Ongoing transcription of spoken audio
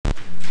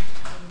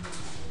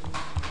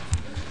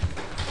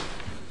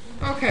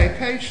Okay,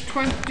 page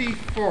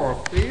 24,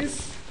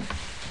 please.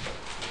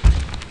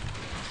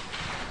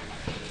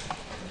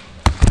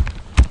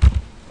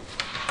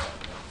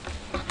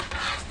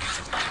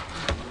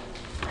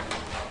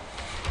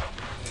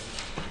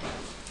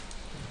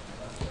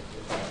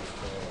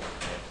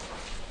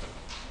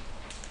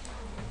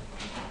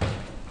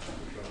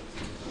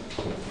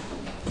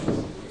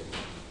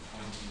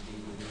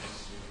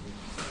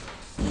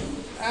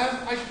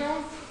 I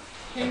don't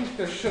think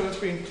there should have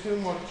been too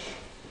much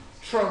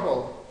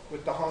trouble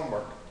with the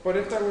homework, but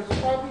if there was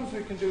problems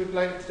we can do it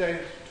later today in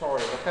the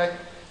tutorial, okay?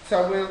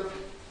 So we'll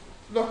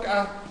look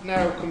at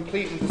now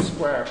completing the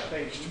square,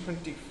 page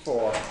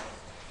 24.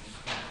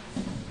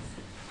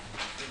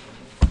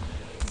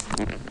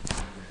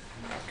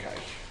 Okay.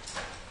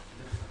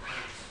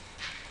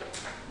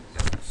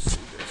 Let's see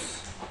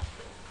this.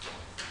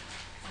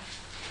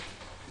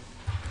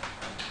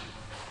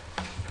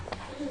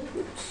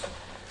 Oops.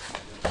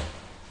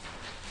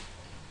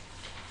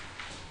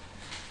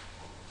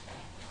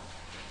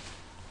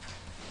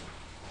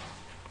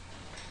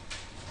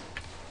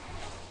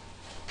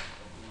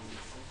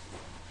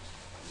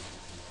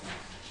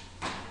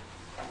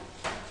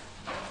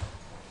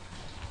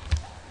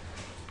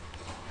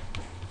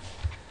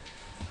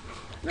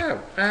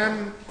 Now,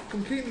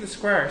 completing the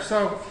square.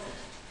 So,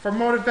 for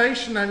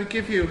motivation, I will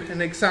give you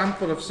an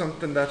example of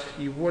something that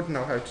you would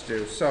know how to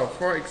do. So,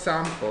 for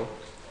example,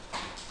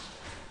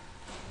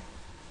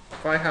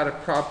 if I had a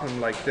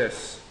problem like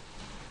this,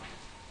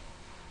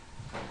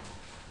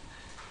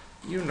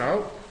 you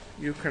know,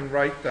 you can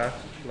write that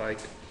like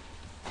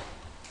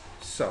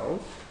so.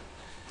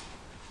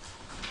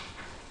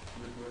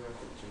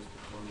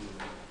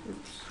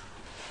 Oops.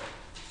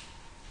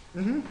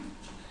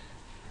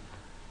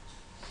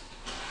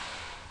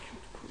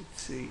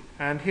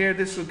 And here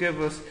this will give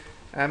us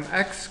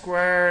x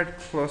squared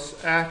plus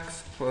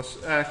x plus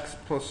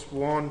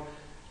 1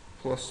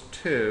 plus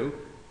 2.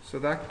 So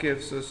that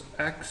gives us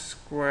x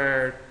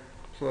squared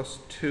plus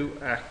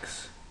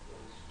 2x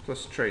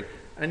plus 3.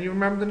 And you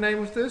remember the name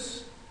of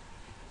this?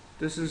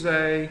 This is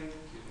a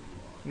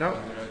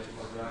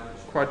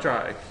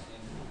quadratic.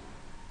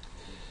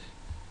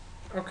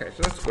 Okay,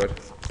 so that's good.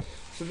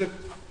 So the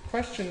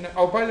question,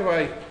 oh, by the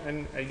way,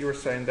 and you were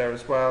saying there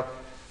as well,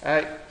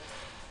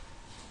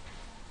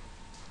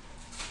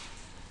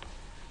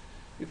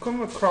 you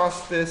come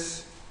across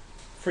this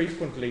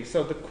frequently.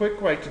 So the quick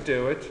way to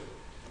do it,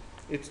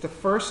 it's the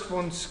first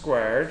one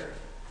squared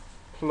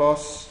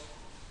plus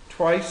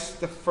twice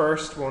the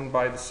first one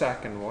by the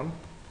second one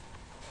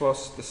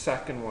plus the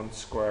second one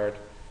squared.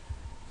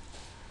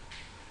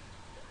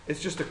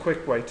 It's just a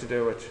quick way to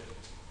do it.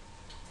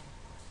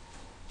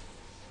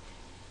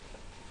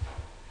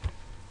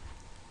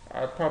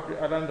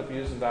 I'd end up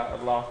using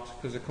that a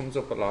lot because it comes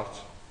up a lot.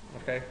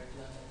 Okay.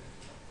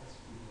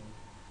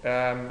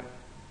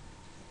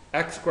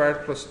 X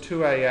squared plus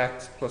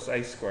 2ax plus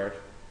a squared.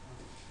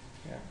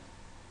 Yeah.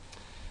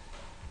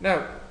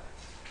 Now,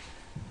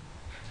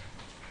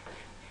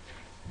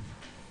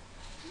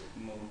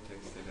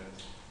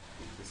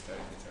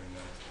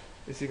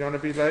 is he going to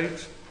be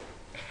late?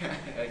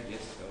 I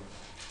guess so.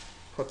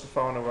 Put the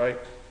phone away,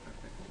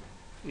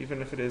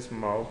 even if it is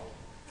Mo.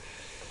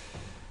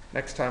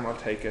 Next time I'll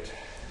take it.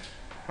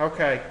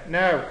 Okay,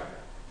 now,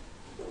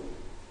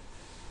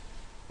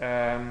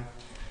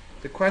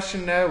 the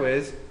question now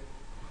is,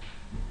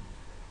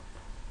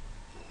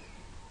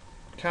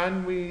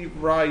 can we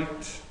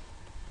write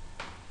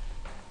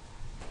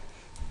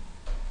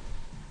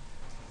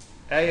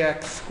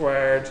ax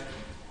squared,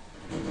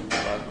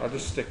 well, I'll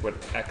just stick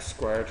with x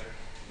squared,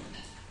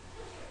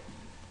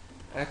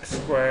 x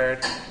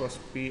squared plus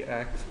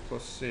bx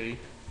plus c.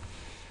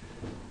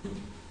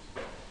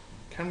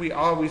 Can we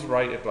always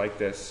write it like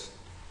this?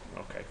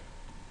 Okay.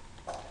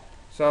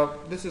 So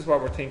this is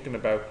what we're thinking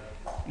about.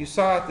 You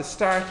saw at the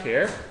start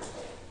here,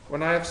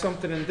 when I have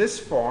something in this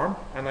form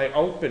and I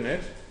open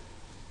it,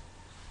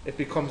 it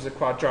becomes a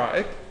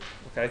quadratic.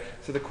 Okay.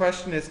 So the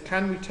question is,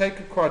 can we take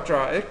a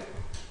quadratic,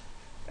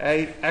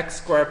 x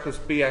squared plus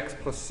bx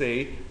plus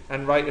c,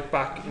 and write it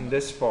back in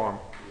this form?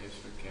 Yes,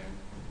 we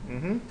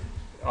can.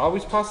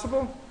 Always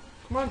possible?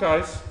 Come on,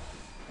 guys.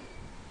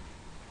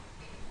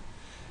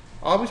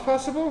 Always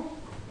possible?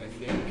 I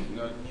think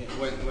not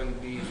when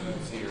b is not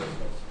 0,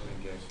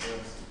 I guess.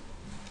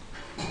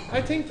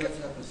 I think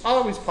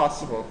always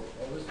possible.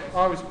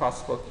 Always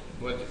possible.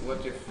 What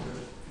if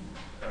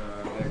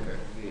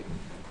the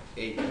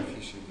a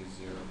coefficient is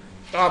 0?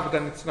 Ah, but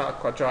then it's not a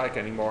quadratic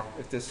anymore.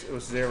 If it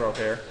was 0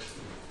 here.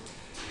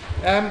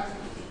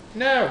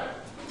 Now,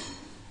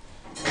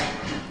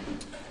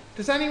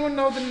 does anyone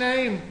know the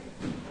name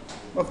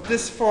of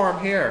this form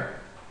here?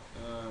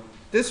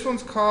 This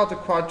one's called a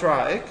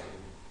quadratic.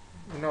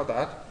 You know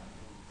that.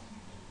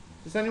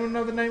 Does anyone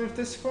know the name of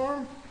this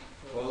form?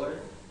 Polar?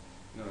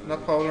 No.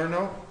 Not polar,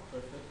 no.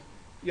 Perfect.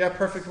 Yeah,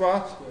 perfect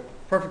what? Square.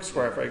 Perfect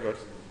square, very good.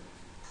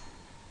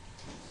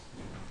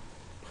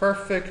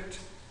 Perfect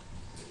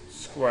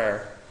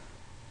square.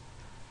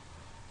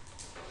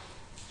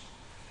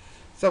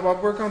 So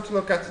what we're going to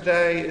look at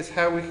today is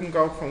how we can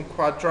go from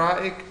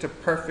quadratic to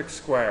perfect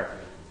square.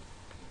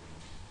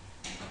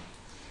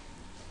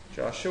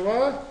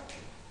 Joshua?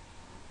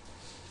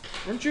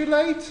 Weren't you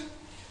late?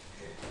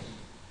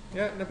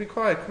 Yeah, now be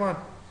quiet, come on.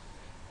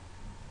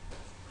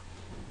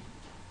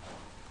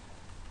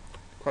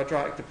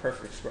 Quadratic to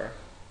perfect square.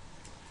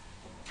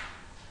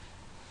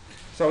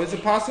 So is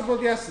it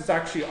possible? Yes, it's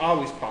actually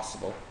always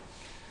possible.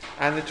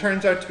 And it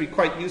turns out to be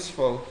quite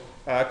useful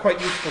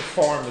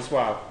form as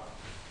well.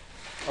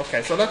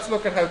 Okay, so let's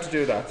look at how to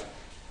do that.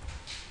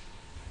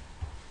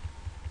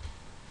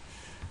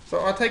 So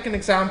I'll take an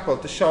example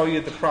to show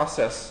you the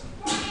process.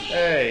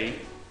 Hey.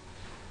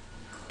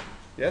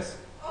 Yes?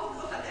 Oh,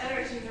 look at the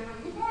energy in the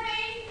room. Good morning.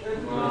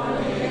 Good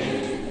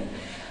morning.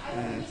 I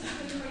will be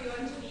something for you,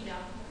 Angelina.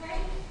 Okay?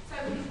 So,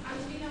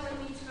 Angelina will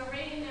meet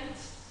Lorraine at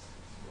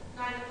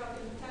 9 o'clock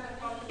and 10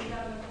 o'clock and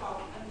 11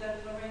 o'clock, and then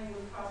Lorraine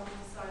will probably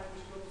decide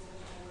which group is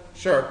going to.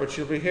 Sure, but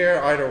she'll be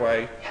here either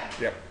way. Yeah.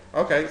 Yep.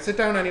 Okay, sit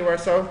down anywhere,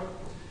 so.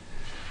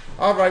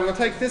 Alright, we'll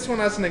take this one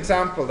as an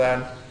example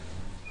then.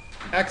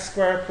 X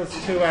squared plus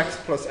 2x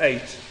plus 8.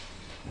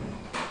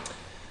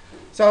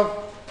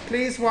 So,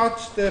 please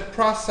watch the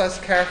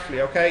process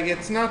carefully, okay?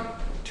 It's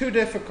not too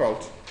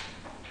difficult.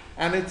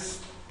 And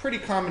it's pretty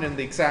common in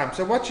the exam.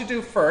 So what you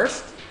do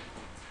first,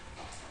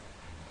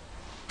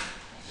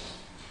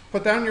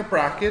 put down your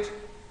bracket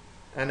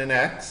and an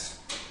x.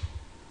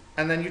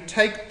 And then you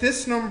take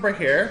this number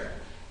here,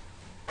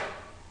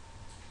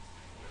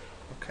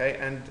 okay,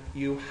 and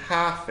you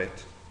half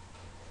it.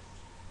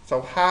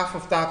 So half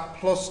of that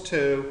plus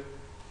 2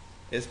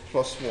 is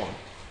plus 1.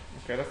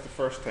 Okay, that's the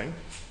first thing.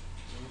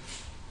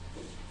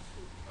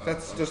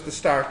 That's just to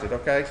start it,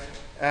 okay?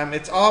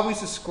 It's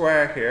always a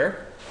square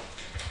here.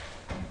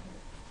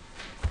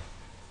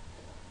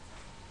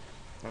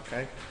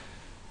 Okay.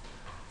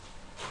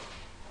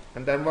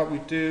 And then what we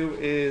do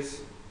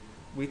is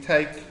we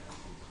take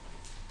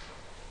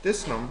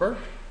this number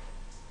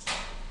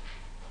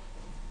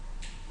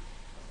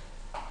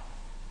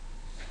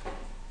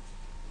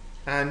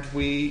and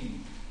we,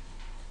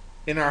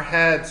 in our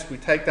heads, we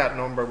take that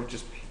number, which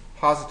is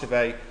positive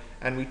a,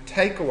 and we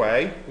take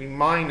away, we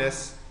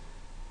minus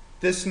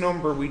this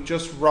number we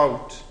just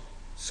wrote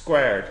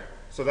squared.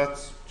 So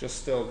that's just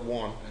still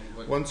 1.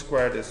 1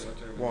 squared is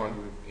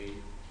 1.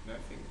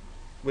 Nothing.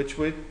 Which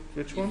one?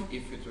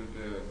 If it would be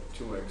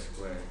 2x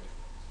squared,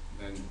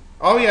 then...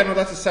 Oh yeah, no,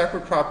 that's a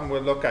separate problem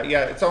we'll look at.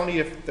 Yeah, it's only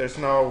if there's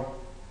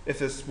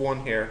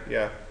 1 here,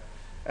 yeah.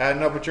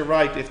 No, but you're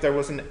right, if there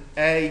was an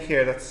a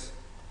here, that's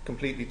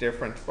completely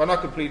different. Well,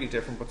 not completely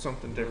different, but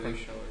something different.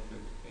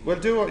 We'll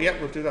do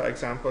that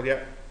example,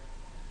 yeah.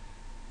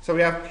 So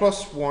we have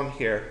plus 1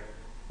 here.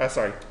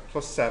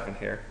 Plus 7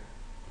 here,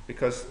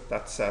 because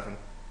that's 7.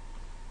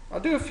 I'll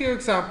do a few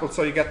examples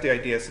so you get the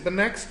idea. So the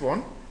next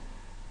one,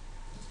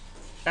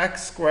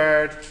 x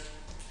squared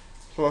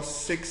plus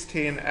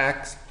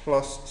 16x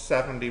plus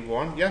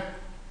 71, yeah?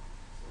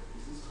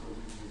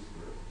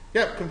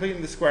 Yep,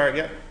 completing the square,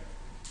 yeah.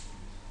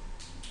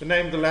 The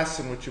name of the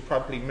lesson, which you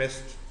probably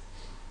missed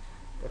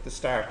at the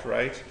start,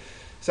 right?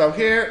 So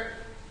here,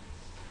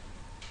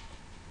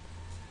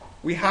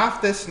 we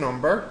have this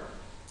number.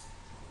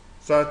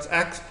 So it's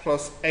x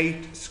plus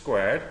 8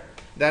 squared.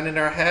 Then in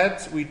our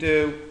heads we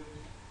do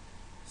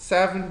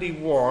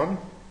 71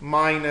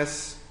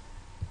 minus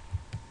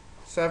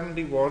this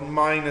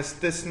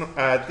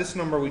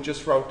number we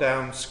just wrote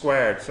down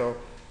squared. So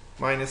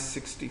minus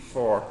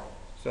 64.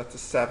 So that's a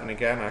 7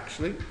 again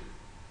actually.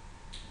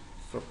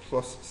 So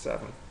plus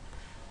 7.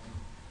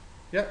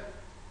 Yep.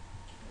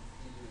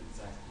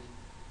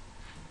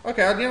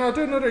 Okay, I'll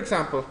do another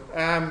example.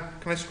 Can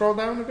I scroll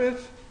down a bit?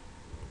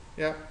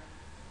 Yeah.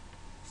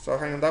 So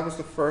hang on, that was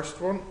the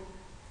first one.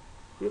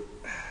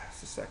 That's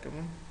the second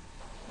one.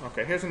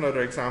 Okay, here's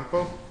another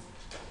example.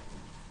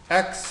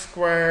 X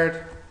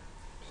squared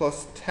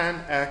plus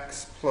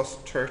 10x plus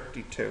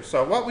 32.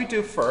 So what we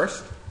do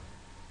first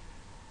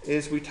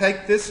is we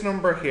take this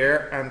number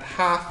here and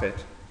half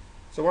it.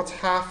 So what's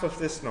half of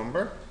this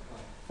number?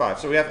 5.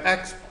 So we have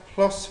x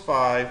plus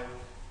 5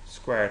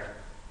 squared.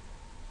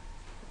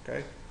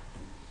 Okay.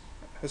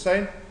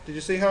 Hussein, did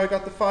you see how I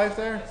got the 5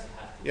 there? Yes,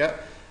 yeah.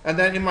 And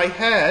then in my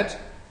head,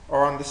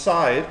 or on the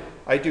side,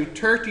 I do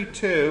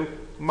 32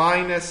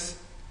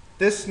 minus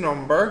this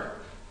number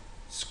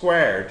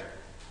squared.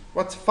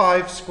 What's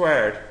 5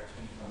 squared?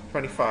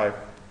 25.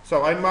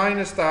 So I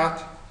minus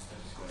that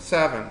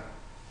 7.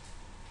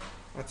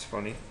 That's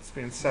funny. It's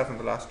been 7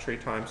 the last 3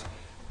 times.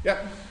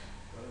 Yep.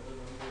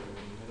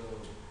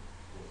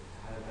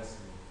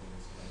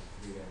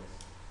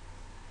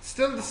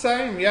 Still the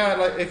same, yeah,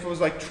 like if it was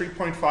like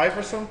 3.5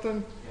 or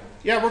something.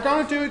 Yeah, we're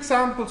going to do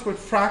examples with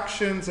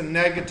fractions and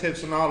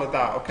negatives and all of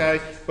that, okay?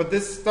 But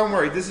this, don't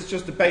worry, this is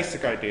just the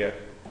basic idea.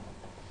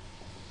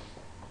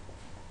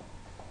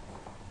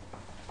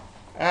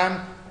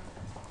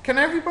 Can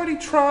everybody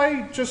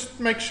try,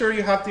 just make sure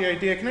you have the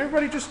idea, can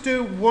everybody just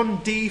do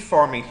 1D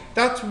for me?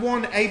 That's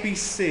 1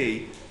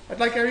 ABC. I'd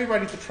like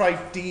everybody to try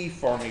D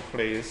for me,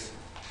 please.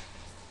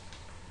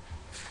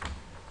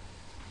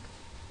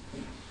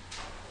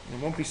 It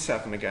won't be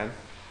 7 again.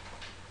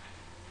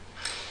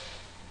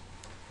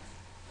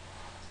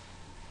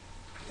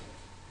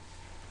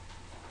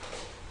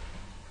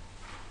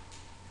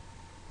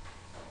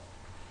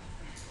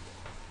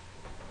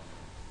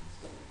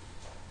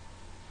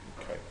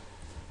 Okay.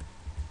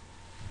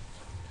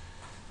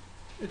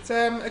 It's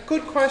a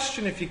good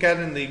question if you get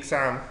in the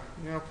exam.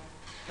 You know,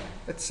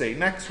 let's see,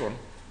 next one.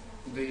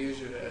 They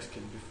usually ask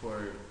it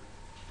before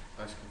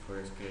asking for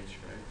a sketch,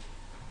 right?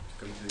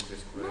 To complete the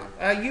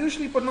square.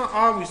 Usually, but not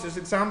always. There's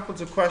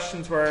examples of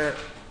questions where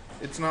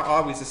it's not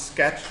always a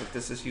sketch that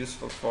this is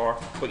useful for,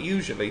 but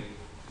usually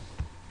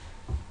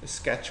a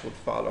sketch would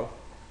follow.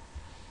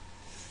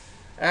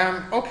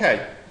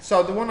 Okay,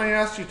 so the one I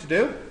asked you to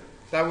do,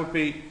 that would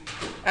be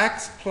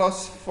x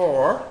plus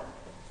 4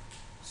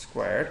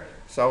 squared.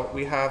 So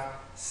we have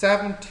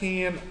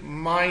 17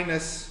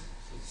 minus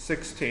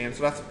 16,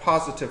 so that's a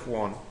positive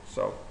 1,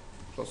 so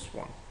plus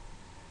 1.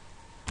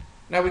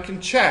 Now we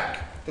can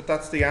check that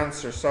that's the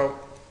answer. So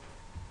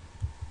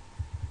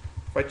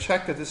if I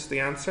check that this is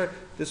the answer,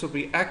 this will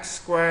be x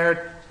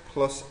squared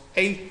plus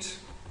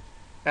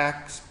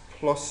 8x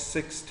plus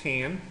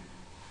 16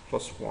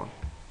 plus 1,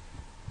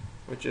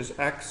 which is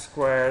x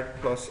squared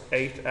plus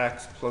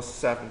 8x plus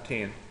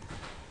 17.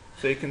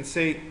 So you can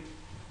see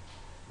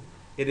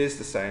it is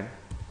the same.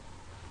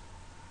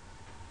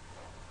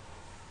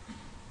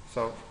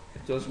 So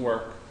it does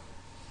work.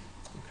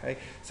 Okay,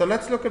 so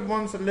let's look at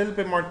ones a little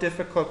bit more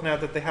difficult now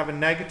that they have a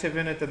negative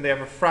in it and they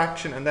have a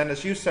fraction, and then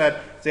as you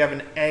said, they have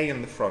an a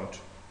in the front.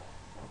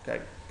 Okay,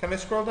 can I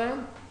scroll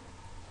down?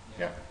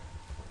 Yeah.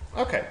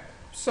 Okay,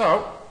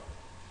 so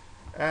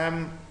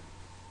yeah,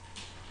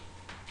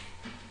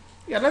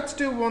 let's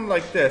do one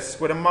like this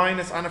with a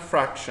minus and a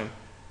fraction.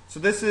 So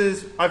this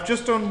is, I've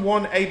just done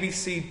one A, B,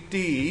 C,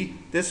 D.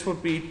 This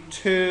would be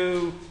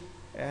 2D,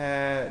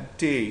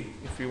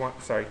 if you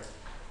want, sorry,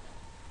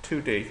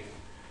 2D.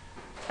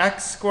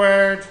 X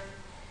squared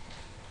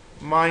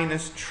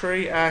minus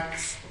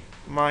 3x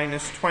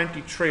minus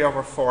 23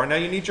 over 4. Now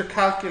you need your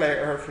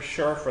calculator for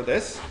sure for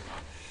this.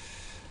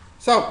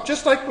 So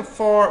just like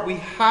before, we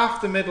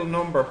half the middle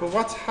number, but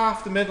what's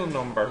half the middle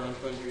number?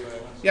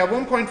 1.5. Yeah,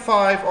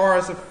 1.5, or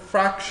as a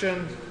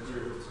fraction,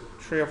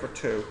 3 over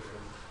 2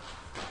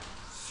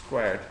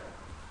 squared.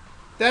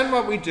 Then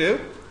what we do,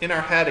 in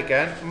our head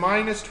again,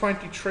 minus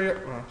 23,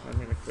 let me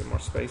make a bit more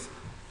space,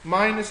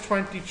 minus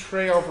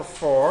 23 over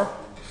 4,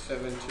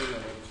 17 over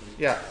 2.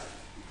 yeah,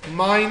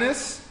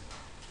 minus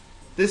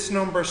this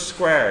number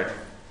squared,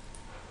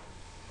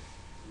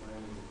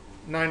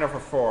 9 over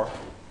 4.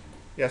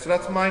 Yeah, so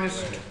that's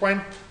minus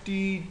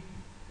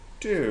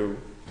 22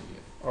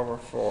 over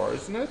 4,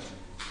 isn't it?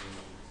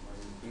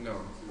 No.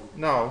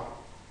 No.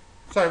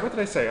 Sorry, what did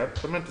I say? I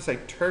meant to say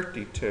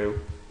 32.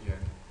 Yeah.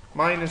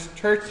 Minus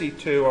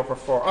 32 over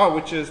 4. Oh,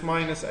 which is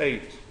minus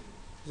 8,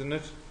 isn't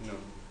it? No.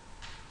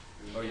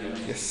 Oh,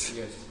 yes. Yes.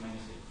 Yes.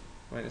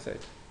 Minus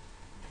 8.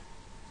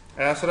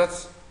 So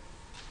that's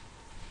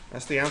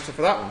the answer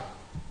for that one.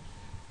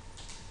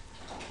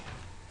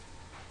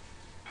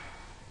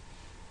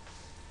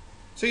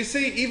 So you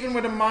see, even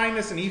with a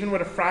minus and even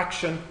with a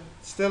fraction,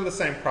 still the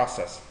same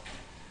process.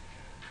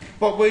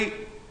 But we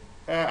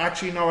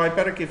actually, no, I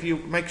better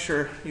make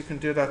sure you can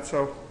do that.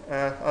 So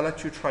I'll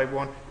let you try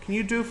one. Can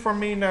you do for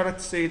me now?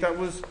 Let's see. That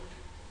was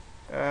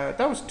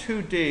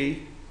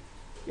 2D.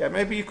 Yeah,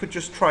 maybe you could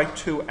just try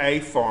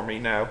 2A for me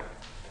now.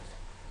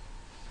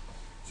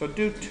 So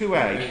do 2A.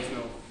 There is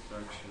no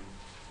fraction.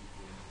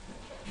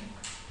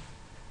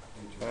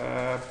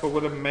 But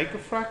will it make a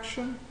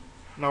fraction?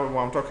 No, it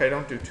won't. Okay,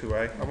 don't do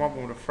 2A. I want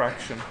one with a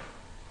fraction.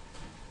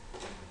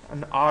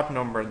 An odd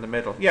number in the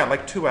middle. Yeah,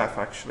 like 2F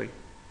actually.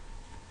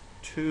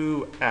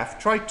 2F.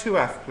 Try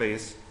 2F,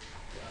 please.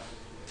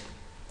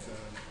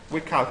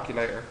 With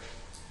calculator.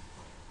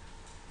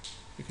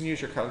 You can use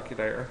your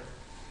calculator.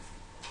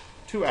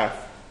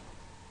 2F.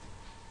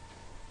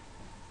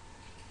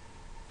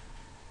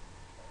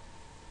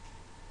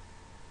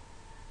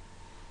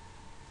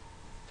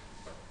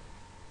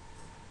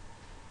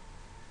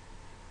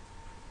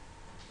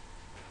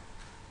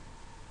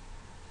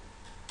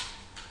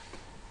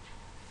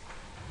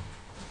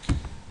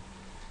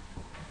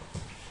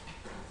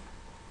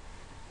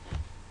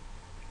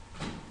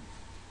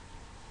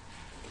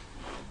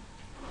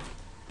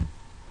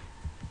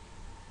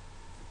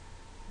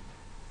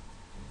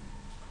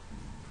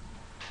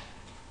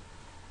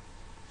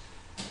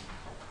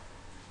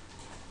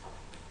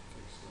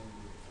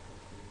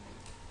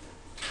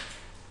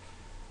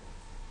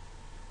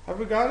 Have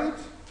we got it?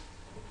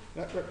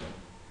 Come on.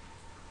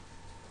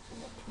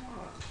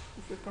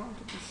 If you're going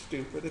to be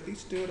stupid, at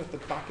least do it at the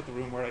back of the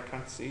room where I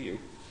can't see you.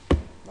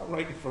 Not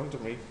right in front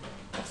of me.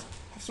 Have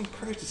some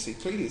courtesy,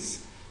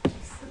 please.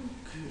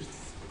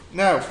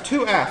 Now,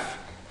 2F.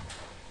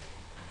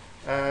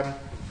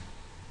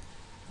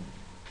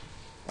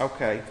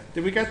 Okay.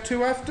 Did we get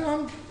 2F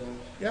done?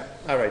 Yeah?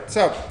 Alright,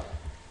 so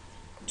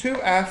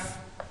 2F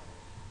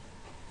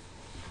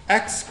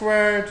x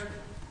squared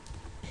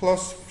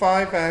plus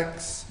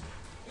 5x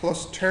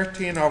plus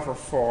 13 over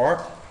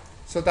 4.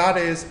 So that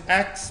is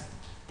x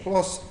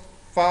plus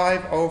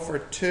 5 over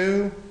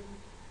 2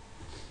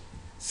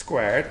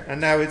 squared.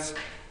 And now it's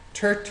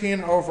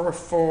 13 over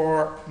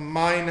 4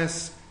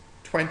 minus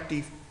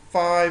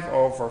 25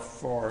 over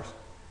 4.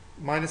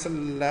 Minus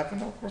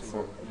 11 over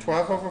 4?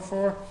 12 over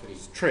 4?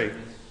 3.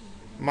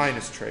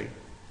 Minus 3.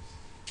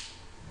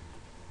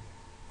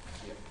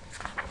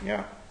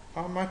 Yeah,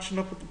 I'm matching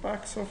up at the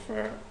back so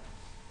far.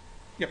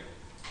 Yep.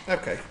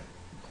 Okay.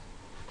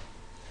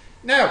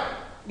 Now,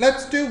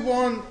 let's do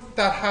one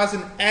that has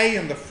an A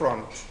in the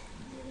front.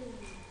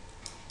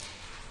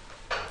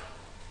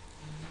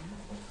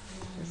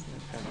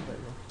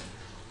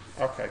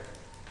 Okay.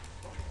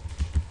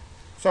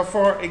 So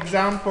for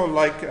example,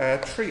 like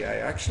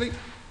 3A actually.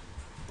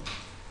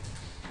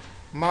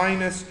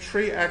 Minus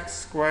 3x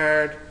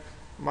squared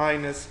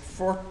minus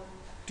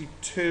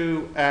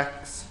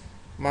 42x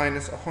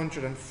minus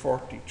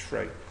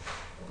 143.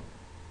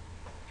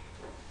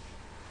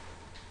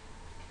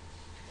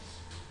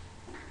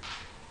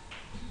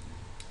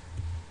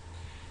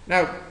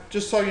 Now,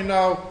 just so you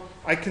know,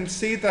 I can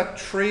see that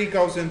 3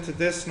 goes into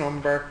this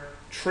number,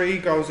 3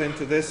 goes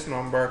into this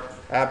number,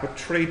 but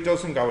 3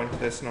 doesn't go into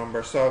this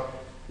number. So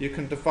you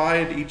can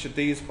divide each of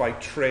these by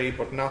 3,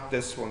 but not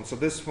this one. So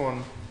this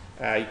one,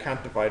 you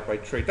can't divide by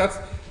 3. That's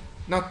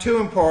not too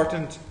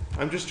important.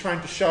 I'm just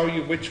trying to show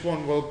you which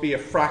one will be a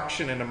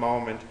fraction in a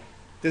moment.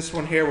 This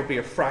one here will be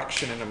a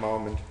fraction in a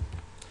moment.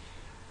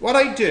 What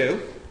I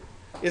do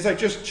is I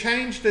just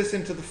change this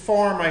into the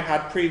form I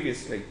had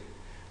previously.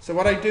 So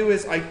what I do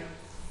is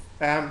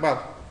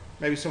well,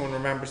 maybe someone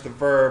remembers the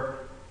verb.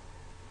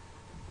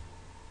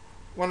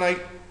 When I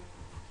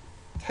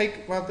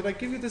take, well, did I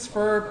give you this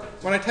verb?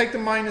 When I take the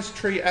minus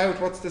 3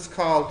 out, what's this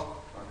called?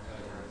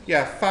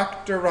 Yeah,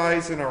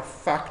 factorizing or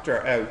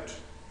factor out.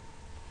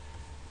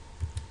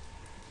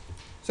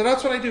 So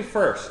that's what I do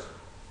first.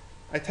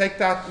 I take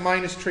that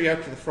minus 3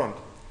 out to the front.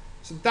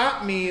 So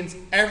that means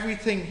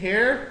everything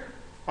here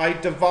I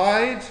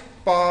divide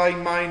by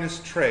minus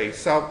 3.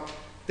 So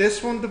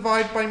this one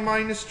divided by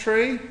minus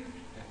 3,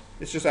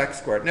 it's just x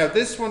squared. Now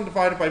this one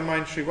divided by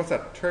minus 3, what's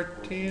that?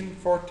 13,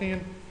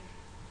 14?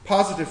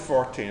 Positive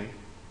 14.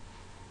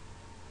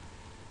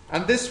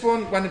 And this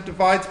one, when it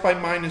divides by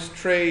minus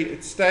 3,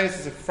 it stays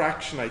as a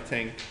fraction, I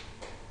think.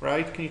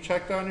 Right? Can you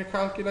check that on your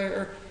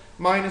calculator?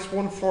 Minus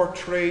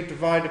 143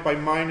 divided by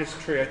minus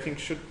 3, I think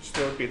should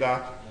still be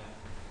that.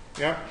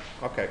 Yeah?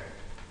 Okay.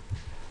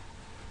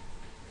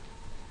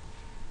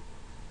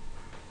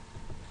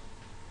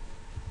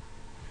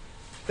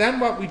 Then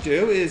what we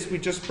do is we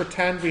just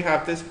pretend we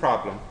have this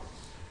problem.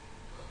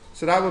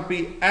 So that would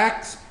be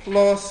x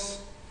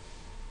plus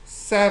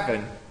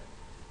 7.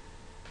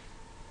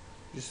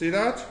 You see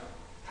that?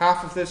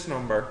 Half of this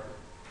number.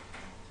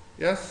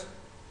 Yes?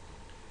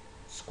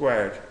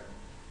 Squared.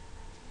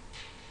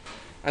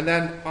 And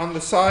then on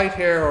the side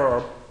here,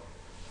 or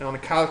on a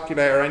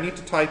calculator, I need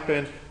to type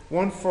in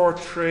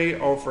 143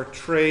 over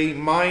 3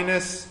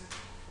 minus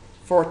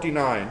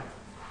 49,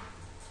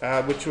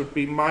 which would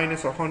be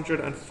minus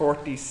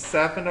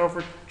 147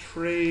 over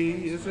 3,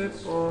 is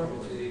it? Or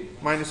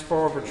minus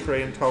 4 over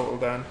 3 in total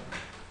then.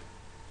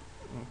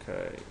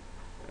 Okay.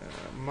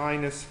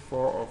 Minus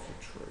 4 over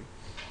 3.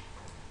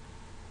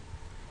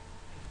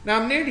 Now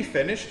I'm nearly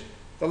finished.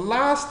 The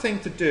last thing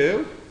to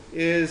do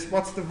is,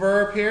 what's the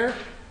verb here?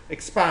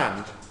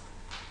 Expand.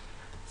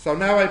 So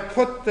now I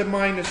put the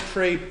minus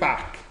 3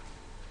 back.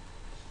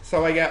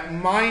 So I get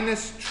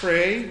minus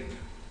 3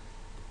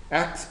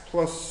 x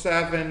plus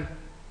 7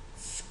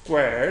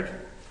 squared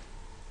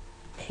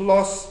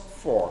plus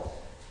 4.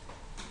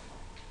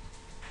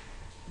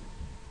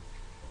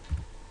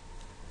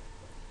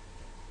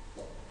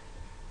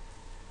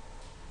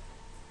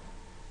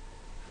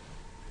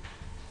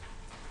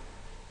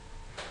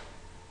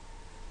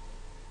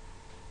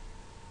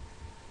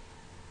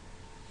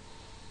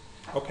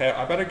 Okay,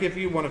 I better give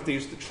you one of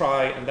these to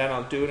try, and then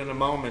I'll do it in a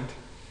moment.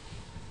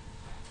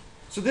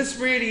 So this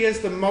really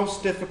is the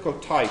most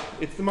difficult type.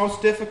 It's the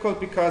most difficult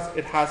because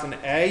it has an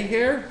A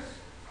here,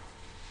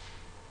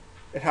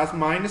 it has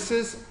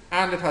minuses,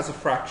 and it has a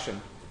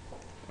fraction.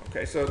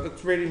 Okay, so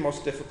that's really the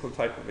most difficult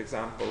type of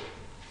example.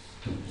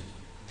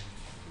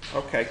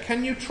 Okay,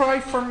 can you try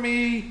for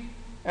me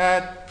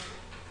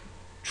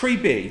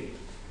 3B?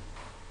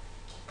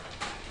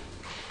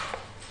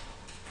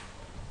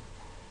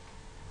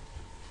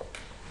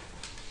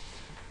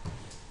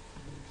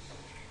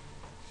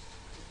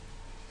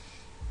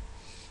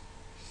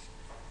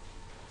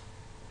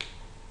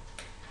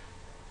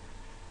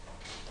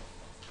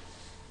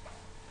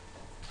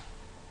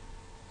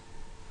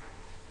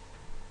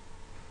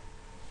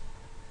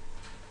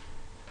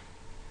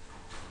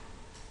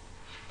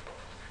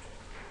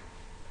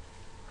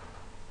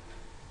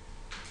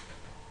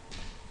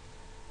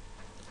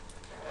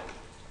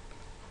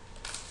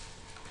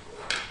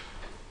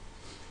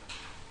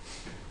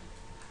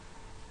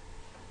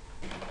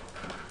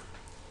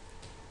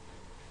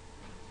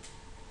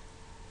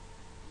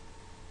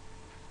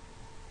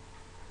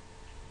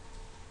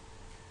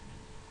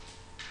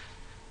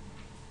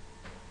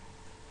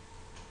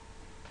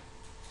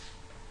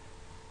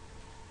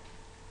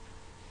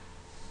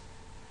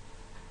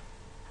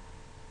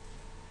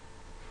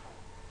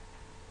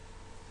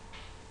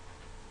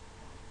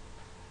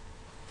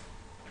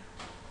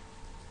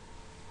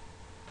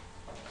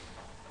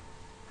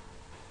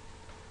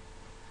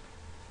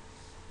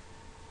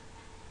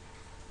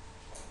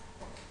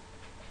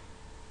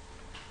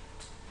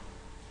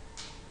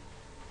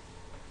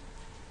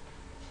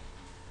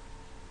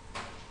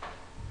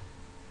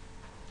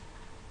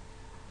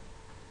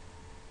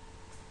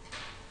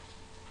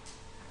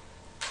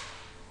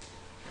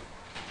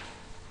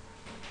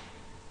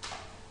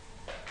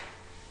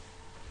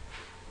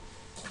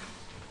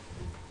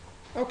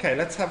 Okay,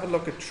 let's have a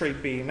look at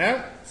 3b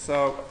now.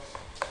 So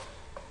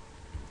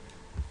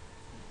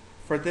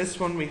for this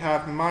one we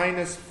have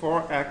minus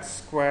 4x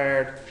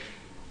squared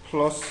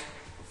plus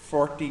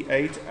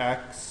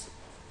 48x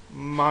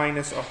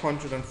minus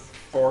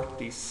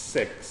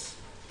 146.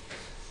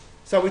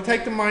 So we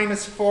take the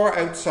minus 4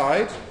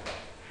 outside,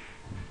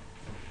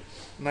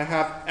 and I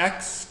have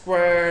x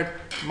squared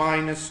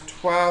minus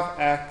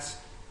 12x.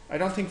 I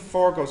don't think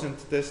 4 goes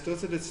into this,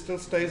 does it? It still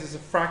stays as a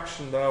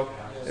fraction though.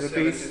 It'll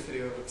be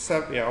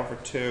 7, over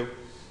 2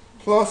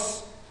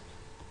 plus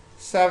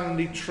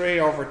 73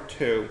 over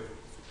 2.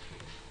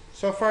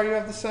 So far you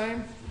have the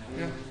same?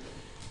 Yeah.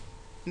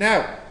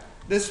 Now,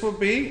 this will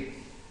be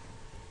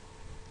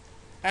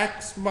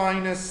x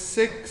minus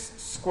 6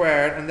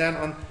 squared, and then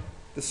on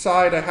the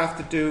side I have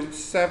to do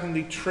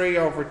 73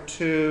 over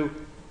 2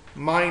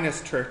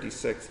 minus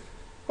 36.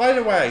 By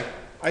the way,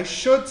 I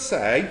should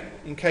say,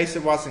 in case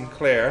it wasn't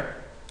clear,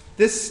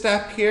 this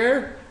step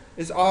here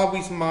is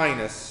always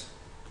minus.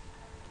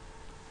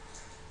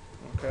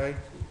 Okay?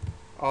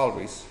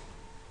 Always.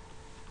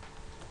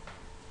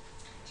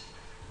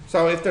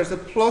 So if there's a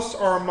plus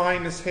or a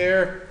minus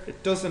here,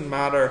 it doesn't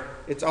matter.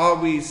 It's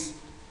always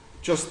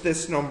just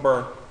this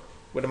number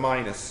with a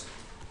minus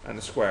and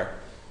a square.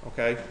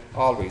 Okay?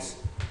 Always.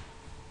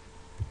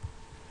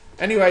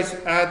 Anyways,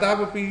 that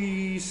would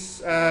be,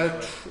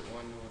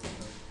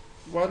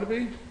 what would it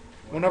be?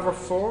 1 over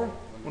 4?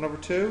 1 over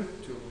 2?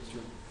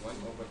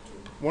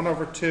 1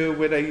 over 2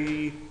 with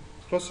a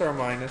plus or a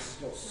minus?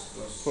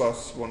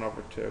 Plus 1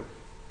 over 2.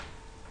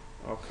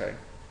 Okay.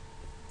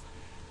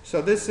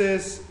 So this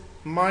is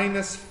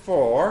minus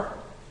 4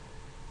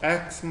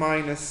 x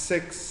minus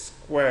 6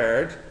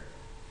 squared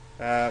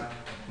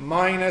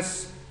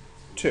minus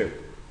 2.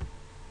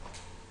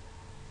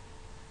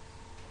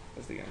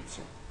 That's the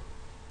answer.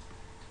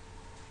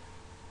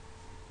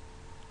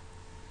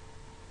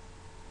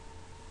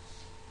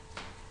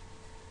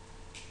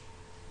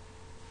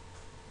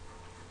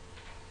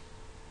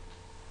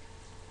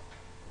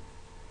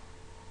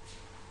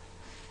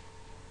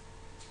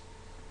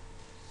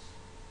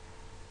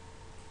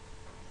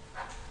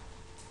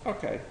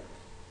 Okay.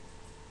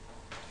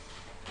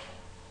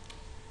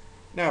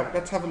 Now,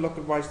 let's have a look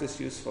at why is this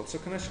useful. So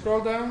can I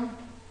scroll down?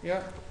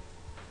 Yeah.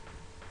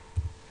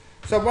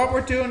 So what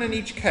we're doing in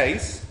each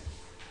case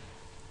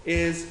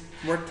is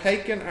we're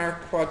taking our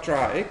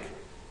quadratic,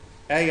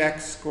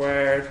 ax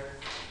squared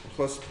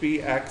plus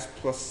bx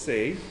plus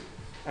c,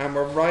 and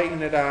we're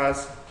writing it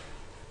as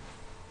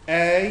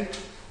a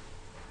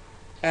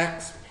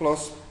x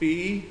plus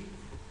b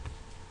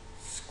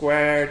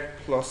squared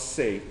plus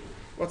c.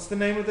 What's the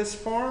name of this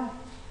form?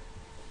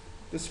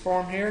 This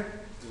form here?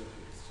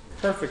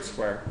 Perfect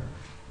square.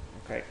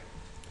 Okay.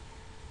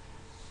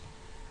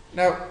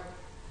 Now,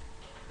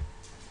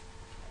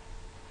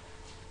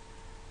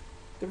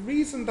 the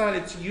reason that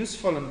it's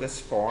useful in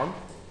this form,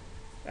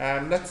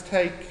 let's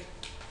take,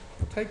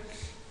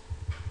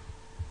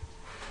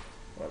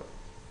 well,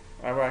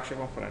 I actually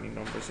won't put any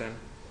numbers in.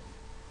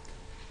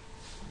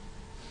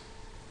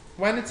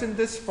 When it's in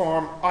this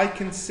form, I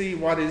can see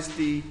what is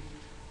the,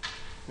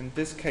 in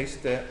this case,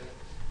 the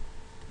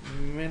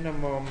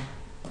minimum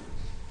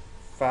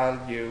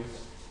value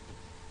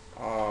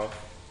of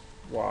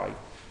y.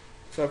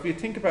 So if you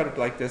think about it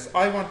like this,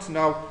 I want to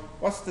know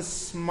what's the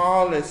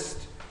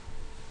smallest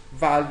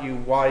value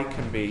y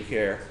can be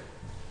here.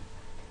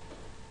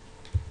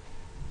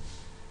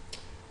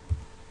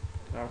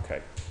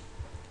 Okay,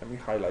 let me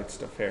highlight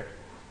stuff here.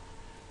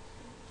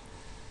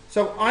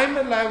 So I'm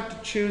allowed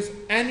to choose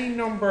any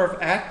number of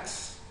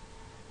x,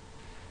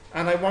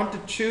 and I want to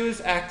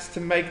choose x to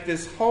make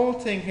this whole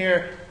thing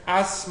here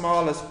as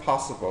small as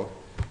possible.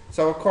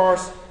 So of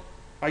course,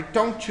 I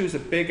don't choose a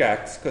big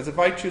X, because if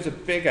I choose a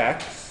big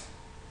X,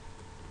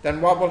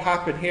 then what will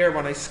happen here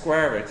when I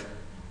square it?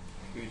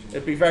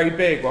 It'll be very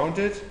big, won't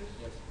it?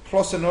 Yes.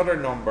 Plus another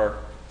number,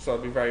 so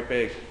it'll be very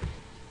big.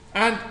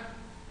 And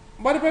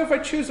what about if I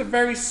choose a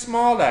very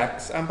small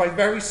X, and by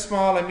very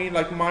small I mean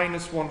like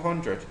minus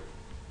 100?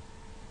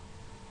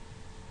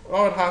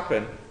 What would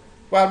happen?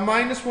 Well,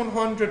 minus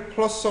 100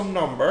 plus some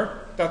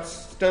number, that's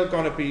still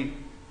going to be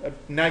a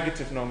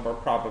negative number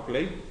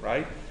probably,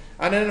 right?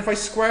 And then if I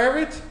square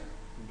it,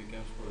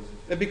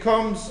 it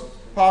becomes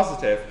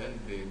positive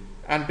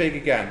and big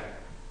again.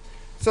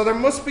 So there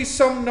must be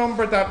some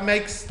number that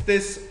makes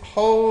this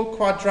whole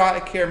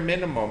quadratic here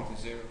minimum.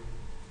 0.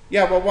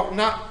 Yeah, well,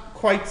 not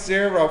quite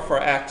 0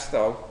 for x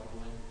though,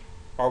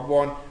 or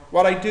 1.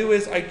 What I do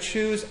is I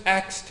choose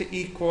x to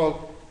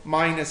equal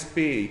minus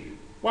b.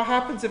 What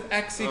happens if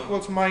x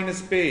equals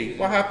minus b?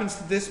 What happens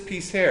to this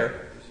piece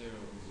here? 0.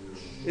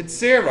 It's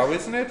 0,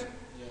 isn't it?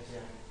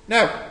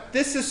 Now,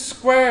 this is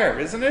square,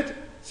 isn't it?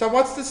 So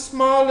what's the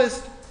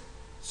smallest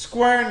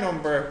square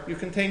number you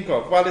can think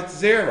of? Well, it's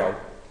 0.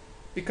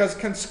 Because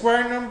can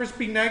square numbers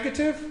be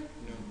negative?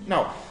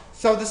 No.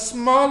 So the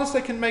smallest I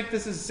can make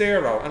this is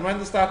 0. And when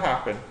does that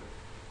happen?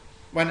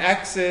 When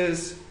x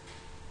is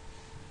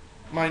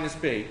minus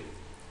b.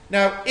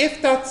 Now,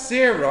 if that's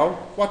 0,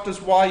 what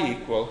does y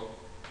equal?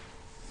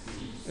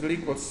 It'll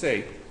equal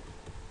c.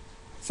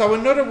 So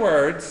in other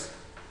words,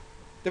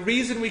 the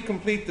reason we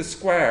complete the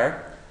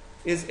square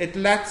is it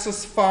lets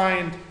us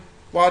find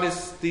what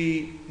is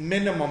the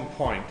minimum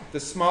point, the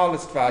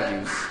smallest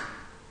values.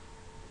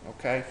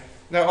 Okay.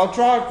 Now I'll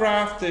draw a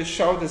graph to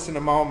show this in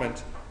a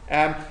moment.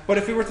 But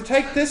if we were to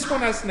take this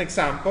one as an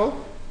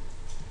example,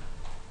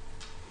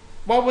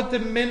 what would the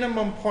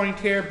minimum point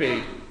here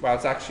be? Well,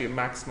 it's actually a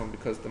maximum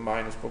because of the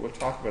minus, but we'll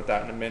talk about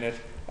that in a minute.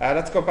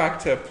 Let's go back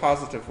to a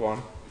positive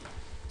one.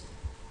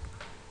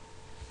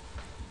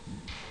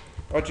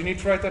 Oh, do you need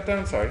to write that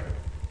down? Sorry.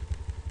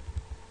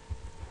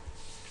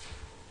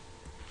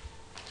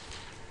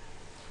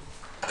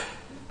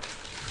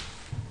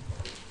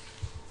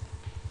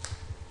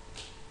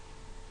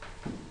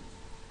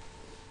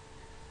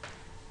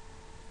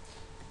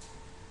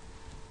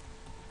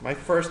 My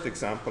first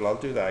example, I'll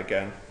do that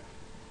again.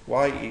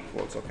 Y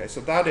equals, okay,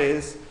 so that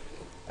is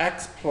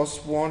x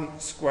plus 1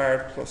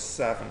 squared plus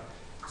 7.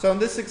 So in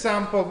this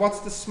example,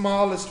 what's the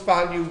smallest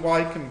value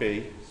y can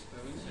be?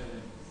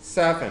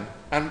 7.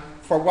 And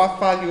for what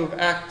value of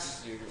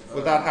x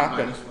will that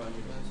happen?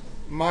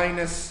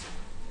 Minus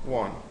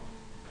 1.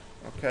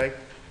 Okay.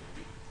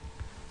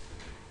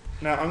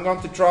 Now I'm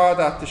going to draw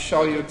that to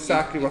show you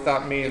exactly what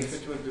that means.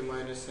 If it will be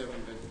minus 7,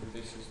 then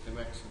this is the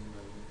maximum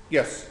value.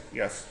 Yes,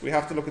 yes. We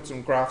have to look at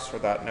some graphs for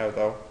that now,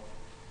 though.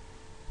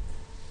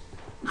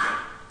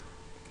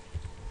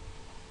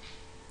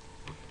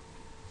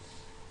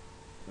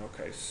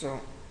 Okay, so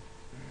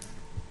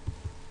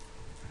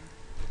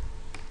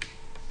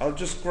I'll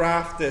just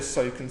graph this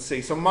so you can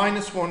see. So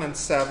minus 1 and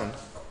 7.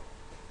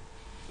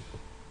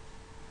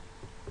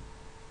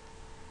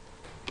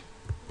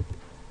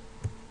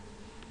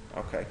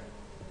 Okay.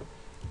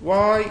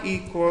 Y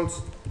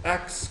equals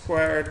x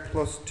squared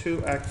plus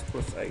 2x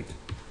plus 8.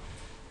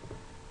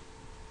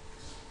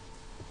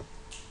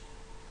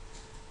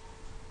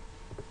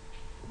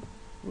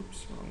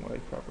 Oops, wrong way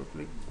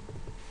probably.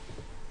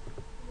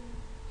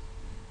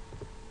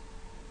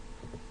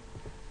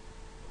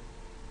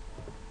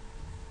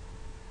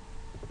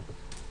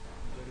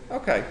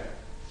 Okay.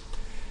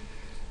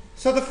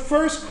 So the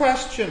first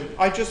question,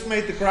 I just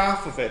made the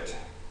graph of it.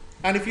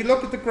 And if you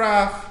look at the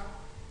graph,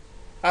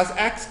 as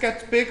x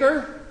gets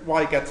bigger,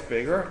 y gets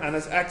bigger. And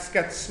as x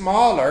gets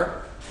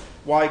smaller,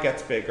 y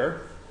gets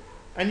bigger.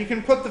 And you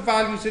can put the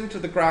values into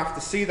the graph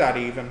to see that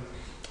even.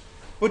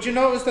 But you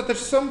notice that there's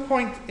some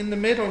point in the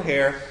middle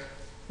here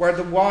where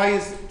the y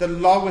is the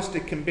lowest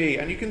it can be.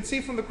 And you can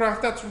see from the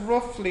graph that's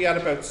roughly at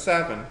about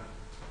 7,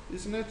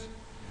 isn't it?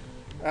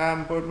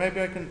 But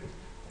maybe I can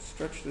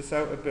stretch this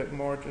out a bit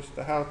more just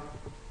to help.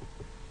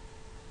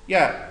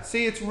 Yeah,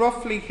 see, it's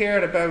roughly here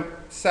at about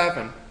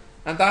 7.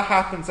 And that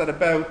happens at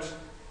about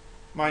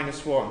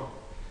minus 1.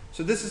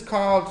 So this is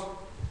called,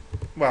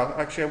 well,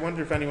 actually I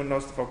wonder if anyone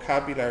knows the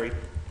vocabulary.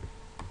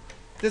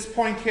 This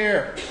point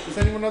here, does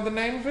anyone know the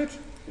name of it?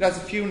 It has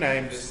a few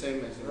names. The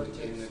same as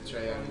in the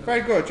triangle.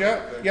 Very good,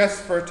 yeah.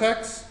 Yes,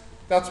 vertex.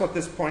 That's what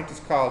this point is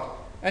called.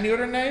 Any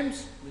other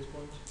names?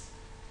 Midpoint.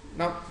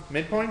 Not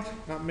midpoint?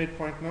 Not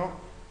midpoint, no.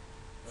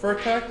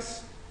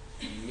 Vertex?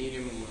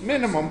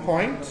 Minimum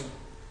point.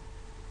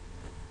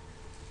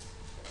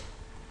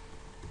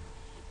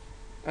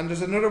 And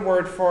there's another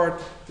word for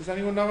it. Does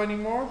anyone know any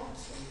more?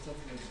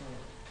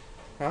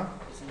 Huh?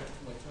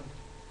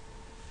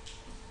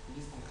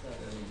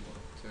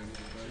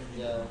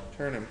 Yeah.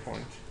 Turning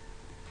point.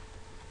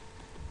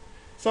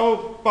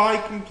 So by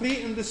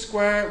completing the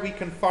square, we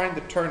can find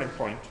the turning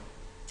point.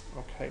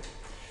 Okay.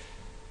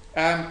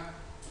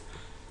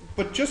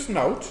 But just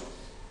note,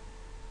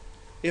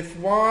 if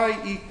y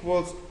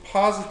equals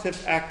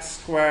positive x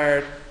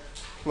squared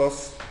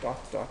plus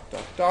dot dot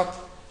dot dot,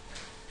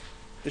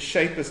 the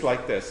shape is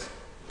like this.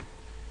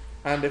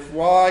 And if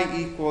y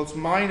equals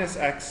minus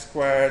x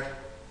squared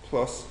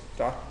plus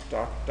dot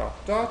dot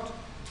dot dot,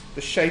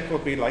 the shape will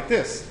be like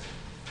this.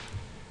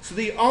 So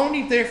the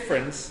only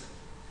difference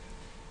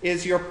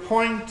is your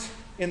point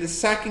in the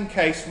second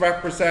case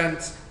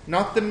represents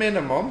not the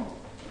minimum,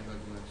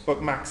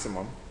 but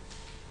maximum.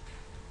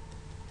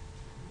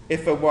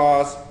 If it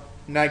was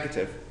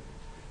negative.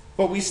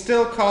 But we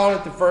still call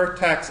it the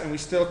vertex and we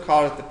still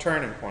call it the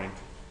turning point.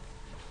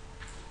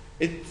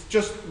 It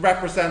just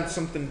represents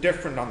something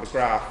different on the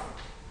graph.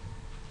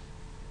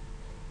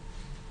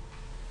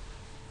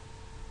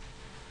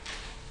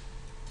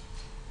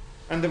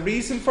 And the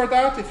reason for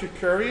that, if you're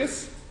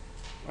curious,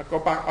 I'll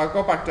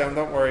go back down,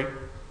 don't worry.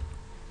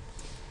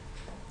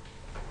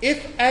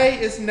 If A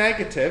is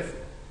negative,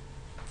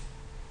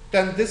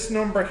 then this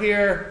number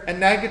here, a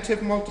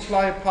negative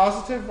multiply a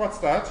positive, what's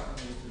that?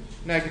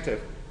 Negative.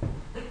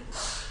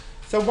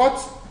 So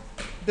what's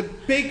the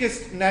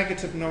biggest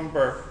negative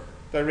number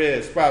there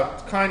is? Well,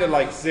 it's kind of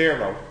like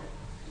 0.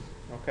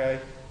 Okay?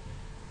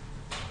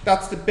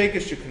 That's the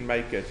biggest you can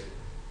make it.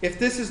 If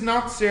this is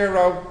not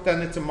 0,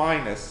 then it's a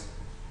minus.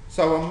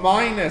 So a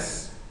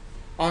minus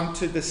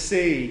onto the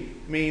C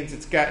means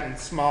it's getting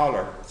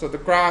smaller. So the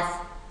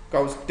graph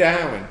goes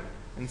down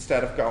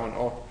instead of going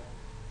up.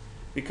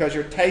 Because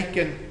you're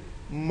taking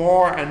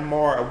more and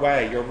more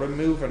away. You're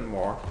removing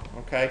more.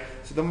 Okay?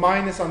 So the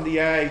minus on the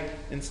A,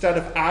 instead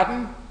of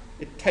adding,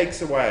 it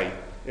takes away.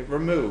 It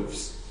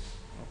removes.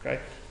 Okay?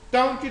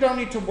 You don't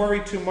need to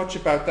worry too much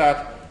about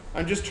that.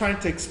 I'm just trying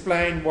to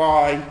explain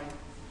why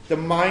the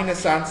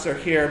minus answer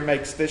here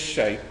makes this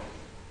shape.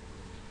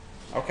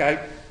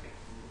 Okay?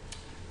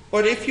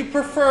 But if you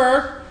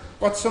prefer,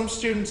 what some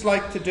students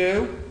like to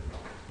do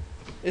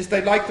is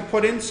they like to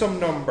put in some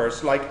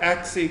numbers like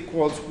x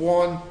equals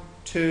 1,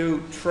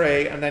 2,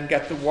 3, and then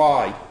get the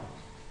y.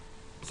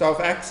 So if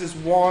x is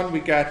 1,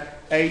 we get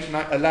 8,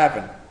 9,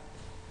 11.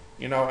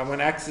 You know, and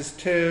when x is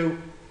 2,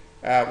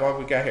 what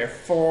we get here?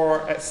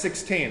 4,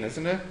 16,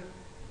 isn't it?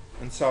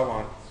 And so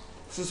on.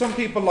 So some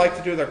people like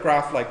to do their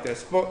graph like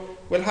this, but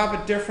we'll have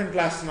a different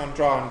lesson on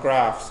drawing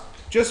graphs.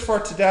 Just for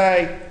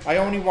today, I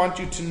only want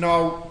you to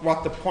know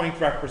what the point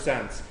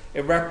represents.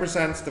 It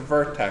represents the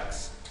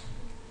vertex,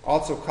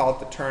 also called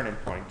the turning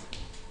point.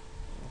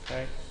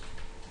 Okay?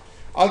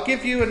 I'll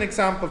give you an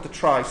example to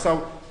try.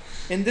 So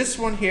in this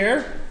one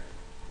here,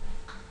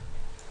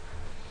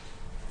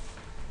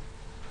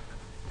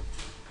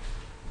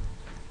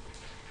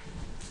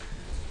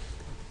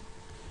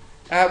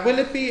 will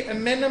it be a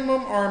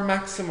minimum or a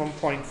maximum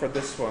point for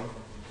this one?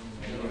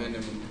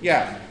 Minimum.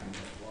 Yeah.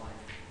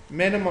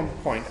 Minimum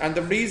point. And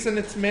the reason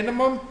it's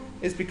minimum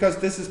is because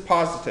this is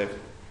positive.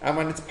 And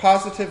when it's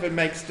positive, it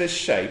makes this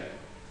shape.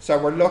 So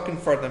we're looking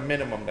for the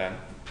minimum then.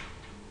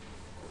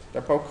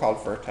 They're both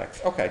called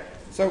vertex. Okay,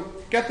 so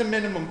get the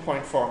minimum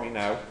point for me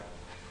now.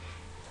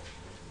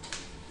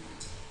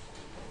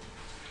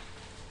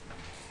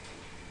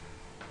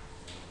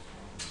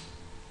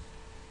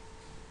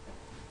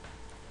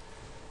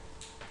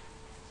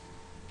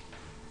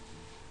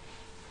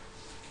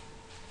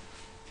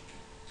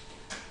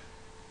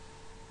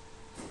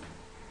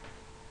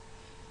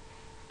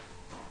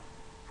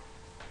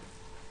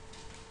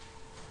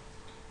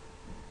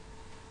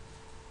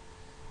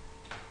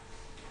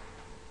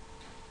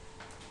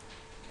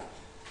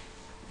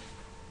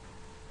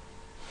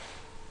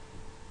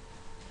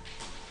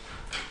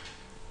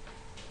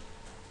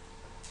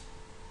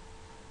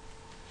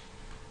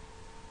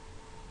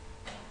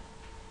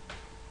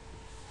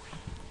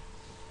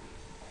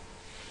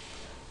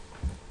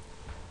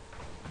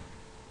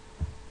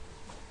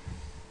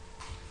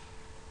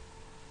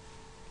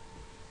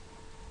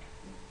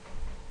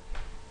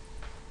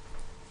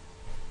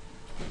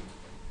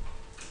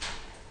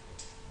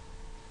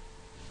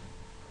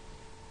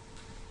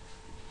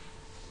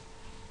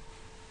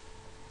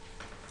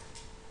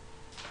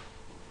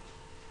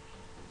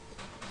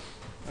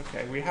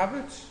 Okay, we have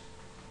it.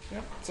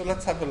 Yeah. So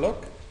let's have a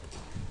look.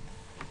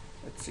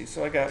 Let's see.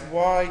 So I got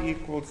y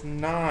equals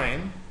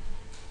 9.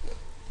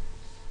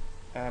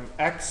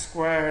 X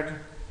squared.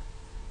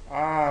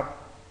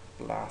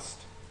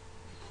 Blast.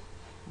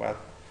 Well,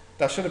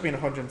 that should have been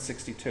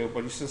 162,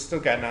 but you should still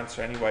get an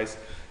answer anyways.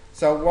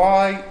 So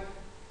y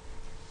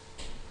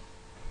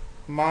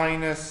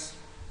minus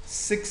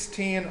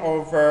 16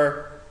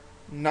 over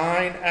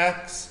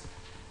 9x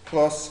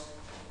plus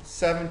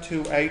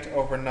 728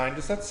 over 9.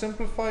 Does that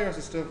simplify or is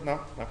it still?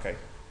 No? Okay.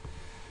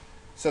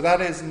 So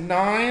that is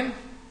 9.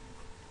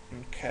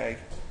 Okay.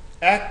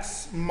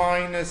 X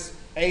minus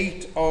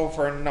 8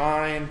 over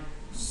 9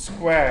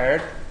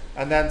 squared.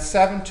 And then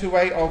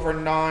 728 over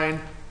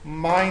 9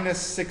 minus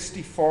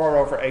 64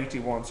 over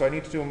 81. So I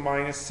need to do a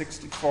minus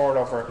 64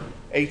 over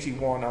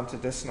 81 onto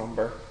this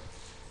number.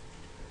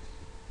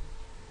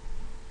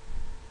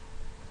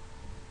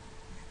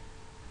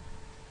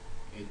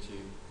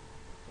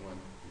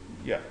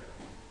 Yeah.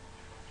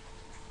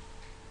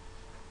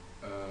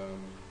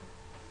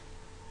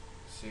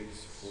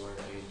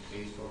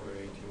 6488 over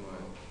 81.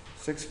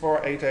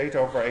 6488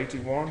 over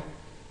 81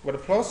 with a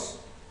plus?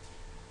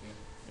 Yeah.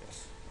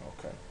 Yes.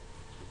 Okay.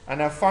 And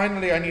now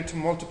finally I need to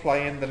multiply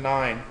in the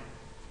 9.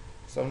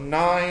 So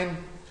 9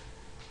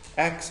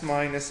 x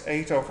minus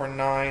 8 over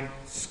 9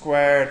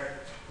 squared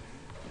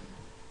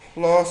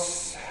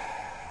plus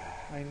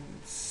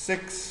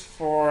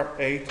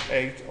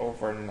 6488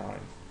 over 9.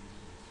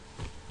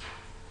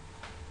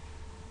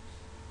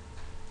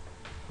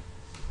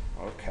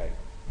 Okay.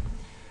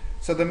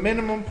 So the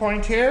minimum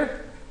point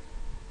here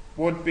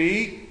would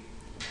be,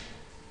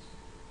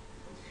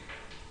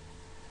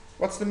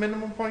 what's the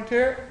minimum point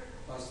here?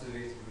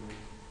 Positive.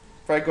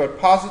 Very good.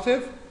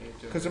 Positive,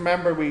 because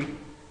remember we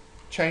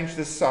changed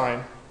this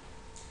sign.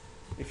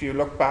 If you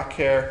look back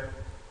here,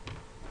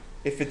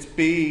 if it's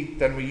B,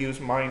 then we use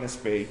minus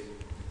B.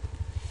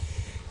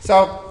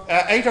 So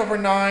 8 over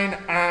 9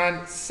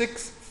 and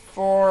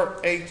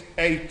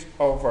 6488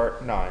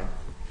 over 9.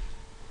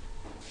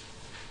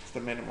 It's the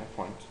minimum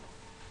point.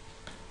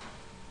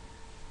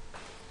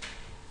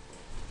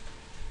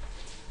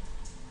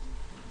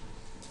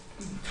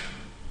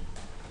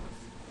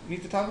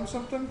 Need to tell them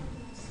something?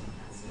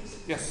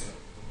 Yes.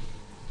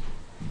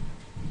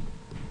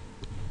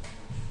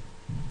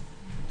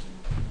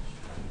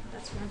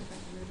 That's wonderful.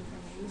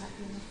 Are you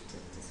happy enough to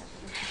set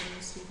that up for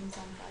the students? is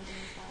on Friday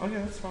as well. Oh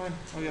yeah, that's fine.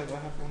 Oh yeah, I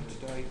have one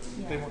today.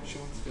 Yeah. She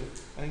wants to.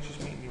 I think she's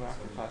meeting you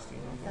after fasting.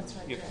 That's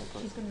right, yeah.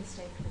 Okay. She's going to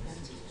stay for the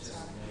dentist as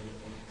well.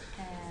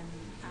 And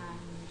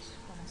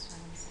what else was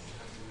I going to say?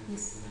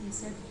 You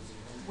said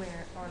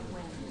where or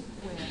when,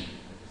 where?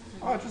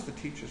 Oh, just the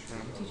teacher's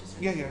room. Teacher's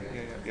room.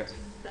 Yeah.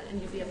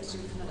 And you'll be able to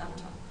do it from the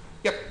laptop.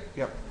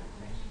 Yep.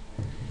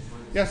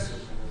 Yes.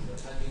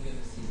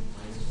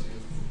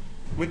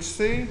 Which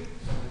C?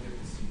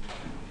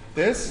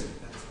 This?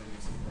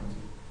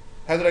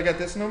 How did I get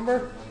this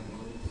number?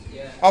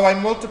 Oh, I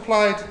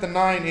multiplied the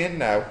 9 in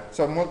now.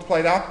 So I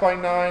multiplied that by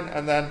 9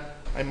 and then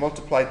I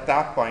multiplied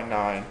that by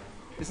 9.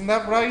 Isn't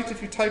that right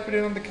if you type it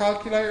in on the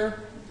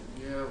calculator?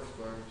 Yeah, of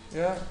course.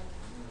 Yeah.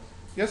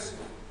 Yes?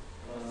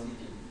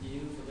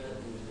 You forgot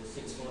the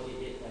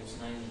 648 times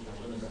 9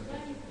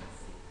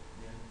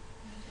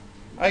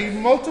 I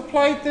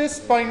multiplied this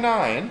by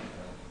 9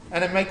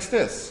 and it makes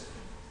this.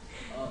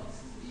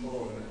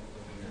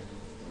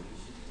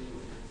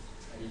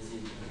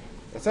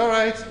 That's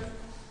alright.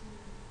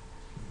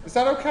 Is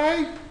that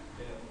okay?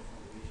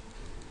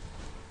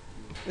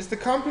 Is the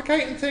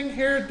complicating thing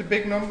here the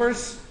big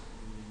numbers?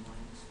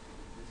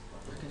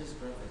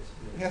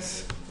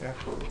 Yes. Yeah.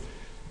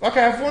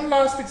 Okay, I have one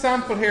last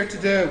example here to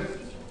do.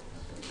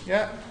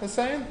 Yeah,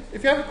 Hussein?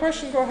 If you have a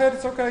question, go ahead,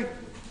 it's okay.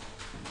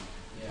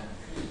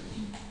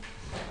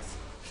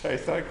 Sorry,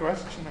 is that a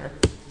question or?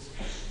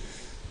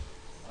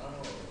 I don't know.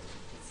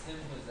 It's him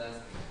who's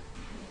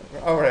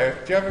asking.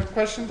 Alright, do you have a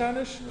question,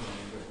 Danish?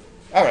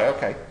 Alright,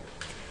 okay.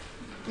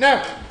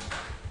 Now,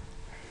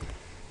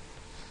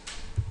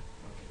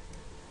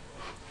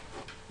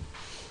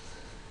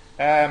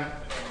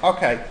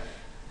 okay.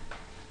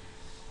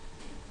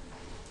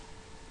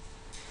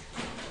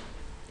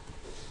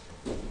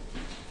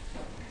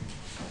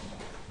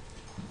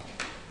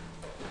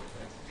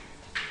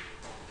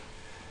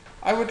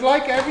 I would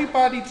like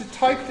everybody to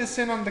type this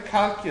in on the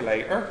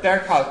calculator, their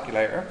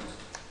calculator,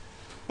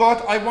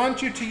 but I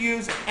want you to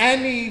use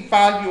any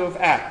value of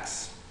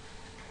x.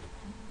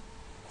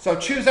 So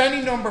choose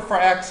any number for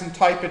x and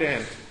type it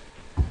in.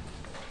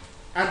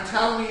 And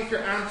tell me if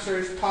your answer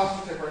is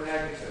positive or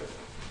negative.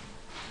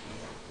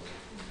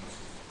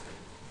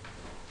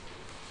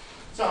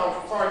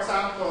 So, for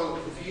example,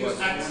 if you use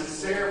x as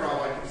 0,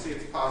 I can see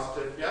it's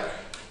positive, yeah?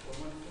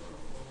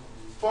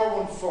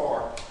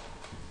 414.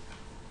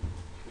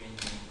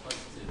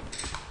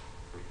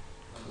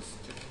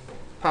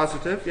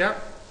 Positive, yeah.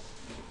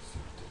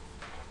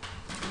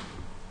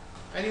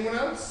 Anyone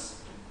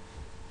else?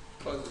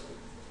 Positive.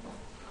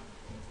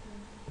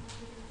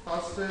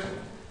 Positive.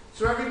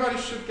 So everybody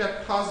should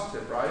get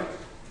positive, right?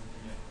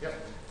 Yep.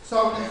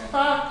 So in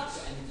fact,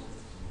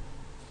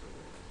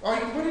 or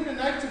you can put in a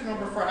negative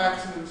number for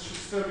x and it should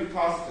still be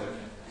positive.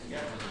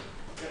 Yeah.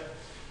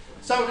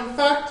 So in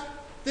fact,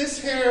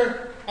 this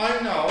here, I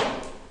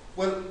know,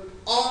 will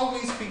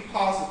always be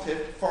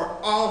positive for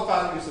all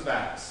values of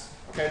x.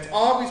 Okay, it's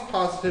always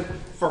positive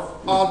for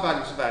all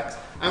values of x.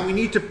 And we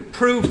need to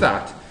prove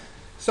that.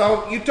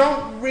 So you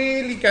don't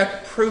really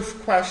get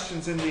proof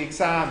questions in the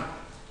exam.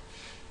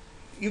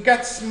 You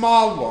get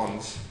small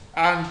ones.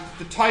 And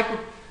the type of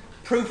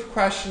proof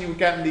question you would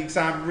get in the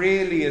exam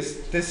really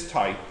is this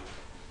type.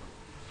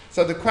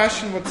 So the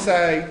question would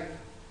say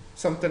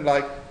something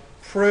like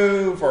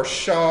prove or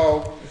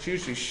show. It's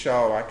usually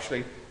show,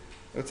 actually.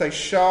 It would say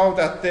show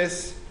that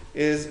this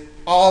is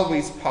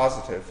always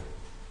positive.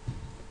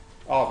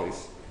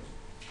 Always.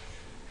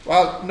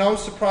 Well, no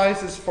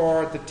surprises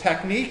for the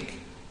technique.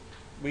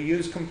 We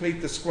use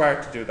complete the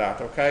square to do that,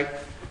 okay?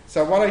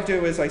 So what I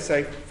do is I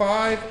say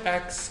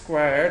 5x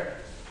squared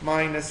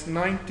minus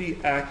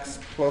 90x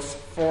plus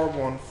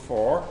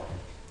 414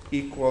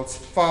 equals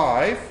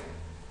 5.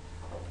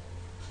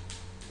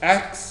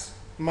 X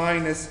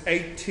minus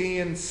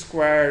 18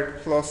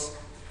 squared plus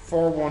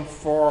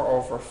 414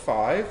 over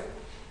 5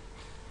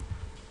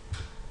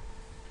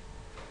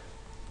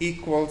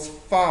 equals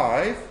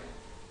 5.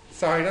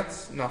 Sorry,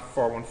 that's not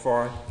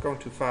 414. Going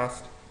too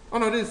fast. Oh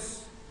no, it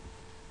is.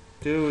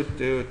 Do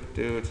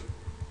it.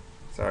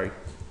 Sorry.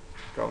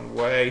 Going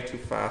way too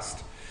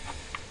fast.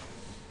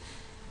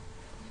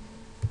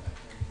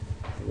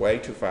 Way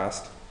too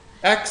fast.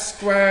 X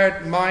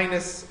squared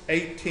minus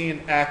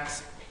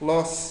 18x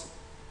plus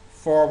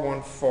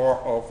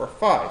 414 over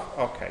 5.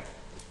 Okay.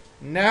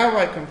 Now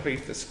I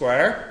complete the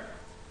square.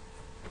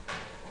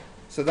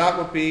 So that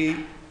would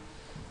be,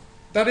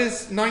 that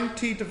is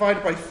 90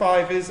 divided by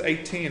 5 is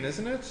 18,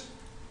 isn't it?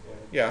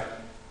 Yeah.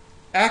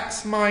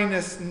 X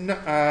minus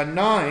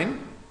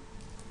 9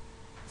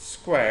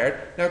 squared.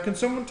 Now can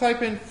someone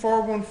type in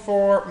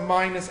 414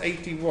 minus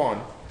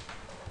 81?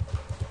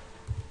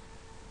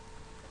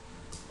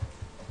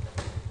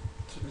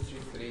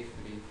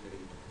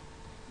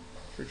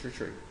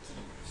 3.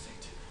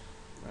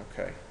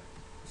 Okay.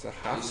 It's a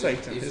half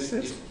Satan, is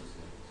it?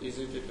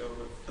 Isn't it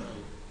over 5?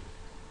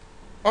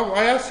 Oh,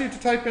 I asked you to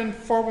type in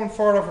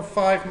 414 over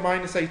 5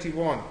 minus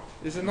 81.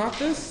 Is it not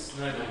this?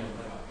 No.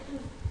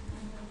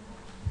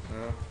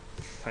 No.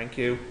 Thank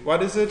you.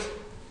 What is it?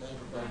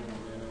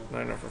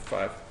 9 over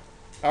 5.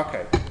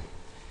 Okay.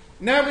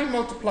 Now we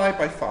multiply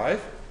by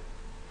 5.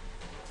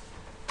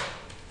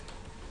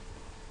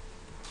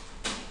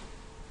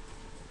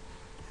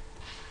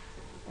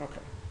 Okay.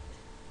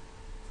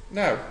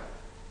 Now,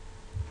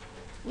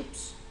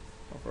 whoops,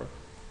 over.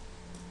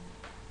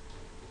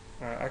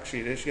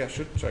 Actually, it is. Yeah,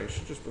 should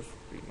just put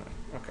 9.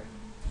 Okay.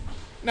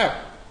 Now,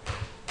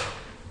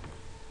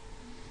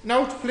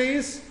 note,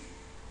 please.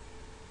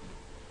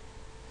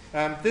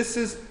 This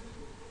is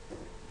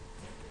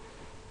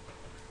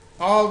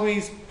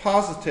always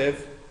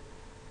positive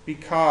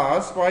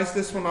because, why is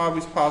this one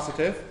always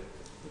positive?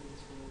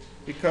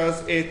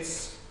 Because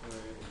it's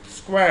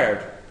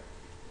squared.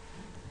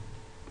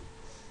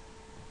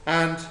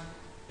 And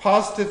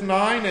positive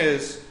 9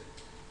 is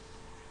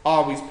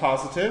always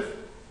positive.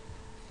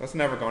 That's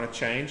never going to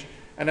change.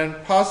 And then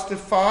positive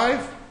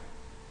 5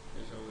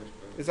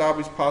 is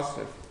always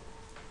positive.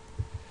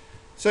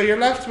 So you're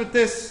left with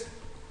this.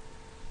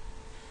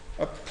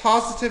 A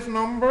positive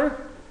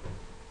number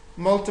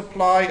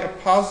multiply a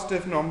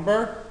positive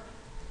number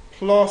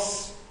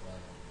plus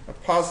a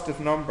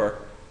positive number.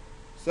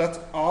 So that's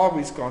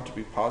always going to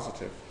be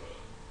positive,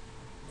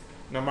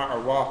 no matter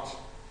what.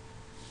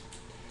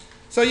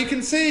 So you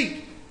can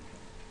see,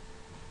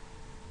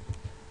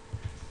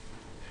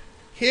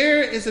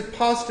 here is it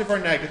positive or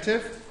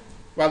negative?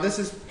 Well, this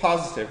is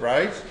positive,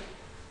 right?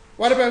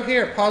 What about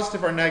here,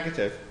 positive or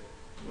negative?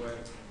 Well,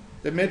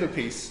 The middle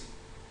piece.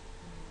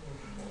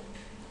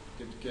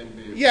 it can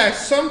be. Yeah,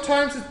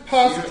 sometimes it's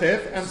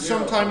positive and Zero.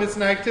 sometimes it's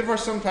negative or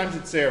sometimes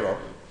it's 0.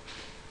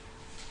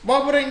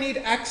 What would I need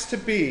x to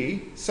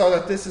be so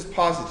that this is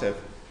positive?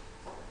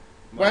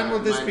 When will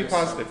this be Minus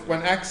positive? something.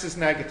 When x is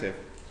negative.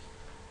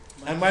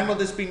 And when will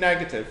this be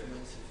negative?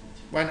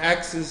 When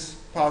x is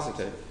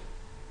positive.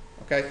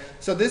 Okay,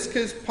 so this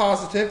is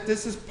positive,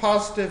 this is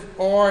positive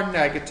or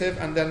negative,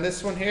 and then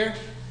this one here,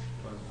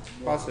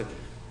 positive.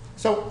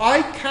 So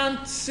I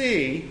can't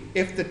see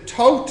if the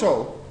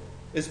total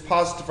is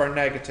positive or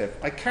negative.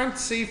 I can't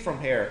see from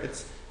here.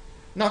 It's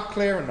not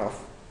clear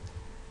enough.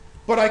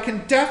 But I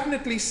can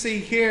definitely see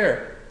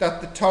here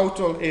that the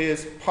total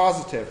is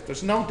positive.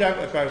 There's no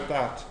doubt about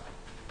that.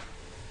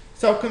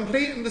 So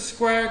completing the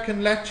square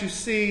can let you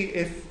see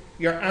if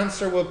your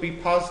answer will be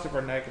positive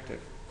or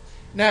negative.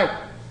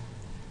 Now,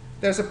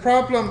 there's a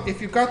problem.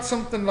 If you've got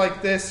something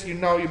like this, you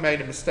know you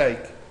made a mistake.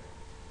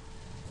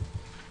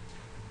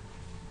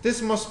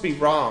 This must be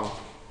wrong,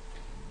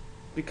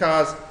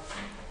 because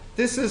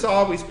this is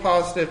always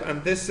positive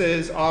and this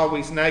is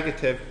always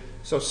negative.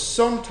 So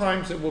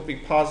sometimes it will be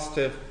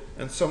positive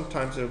and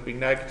sometimes it will be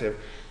negative,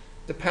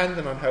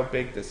 depending on how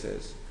big this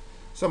is.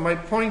 So my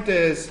point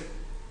is,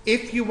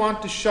 if you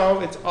want to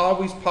show it's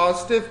always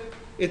positive,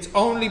 it's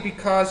only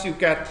because you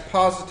get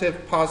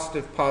positive,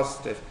 positive,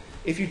 positive.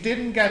 If you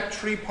didn't get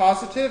 3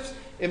 positives,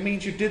 it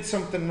means you did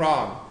something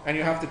wrong and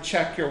you have to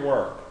check your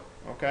work.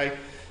 Okay?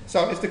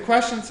 So if the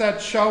question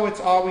said show it's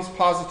always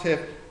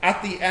positive,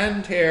 at the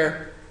end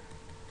here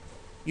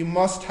you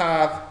must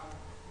have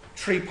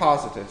 3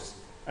 positives,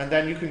 and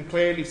then you can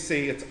clearly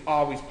see it's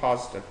always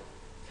positive.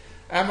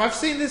 I've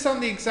seen this on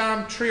the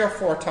exam 3 or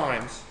 4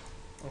 times.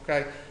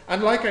 Okay?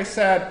 And like I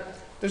said,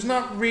 there's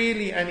not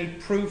really any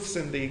proofs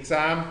in the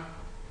exam,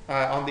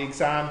 on the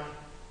exam,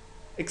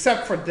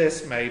 except for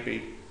this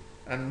maybe,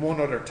 and one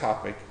other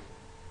topic.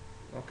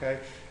 Okay?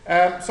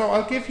 So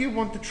I'll give you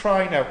one to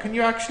try now. Can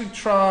you actually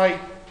try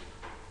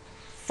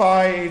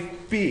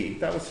 5b?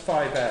 That was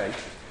 5a.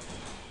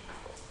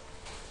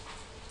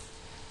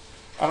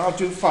 And I'll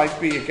do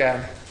 5b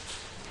again.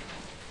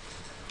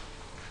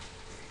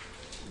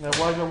 Now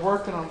while you're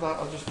working on that,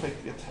 I'll just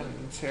take the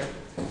attendance here.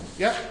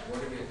 Yeah?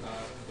 What if it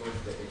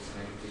asks the x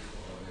negative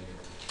or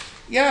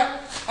negative? Yeah,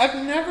 I've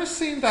never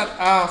seen that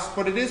asked,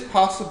 but it is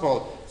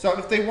possible. So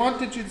if they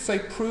wanted you to say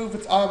prove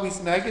it's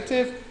always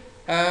negative,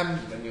 Then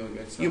you'll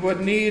get you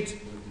would need,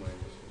 with minus.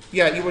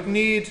 yeah, you would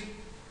need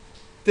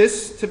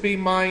this to be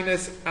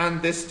minus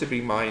and this to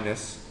be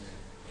minus.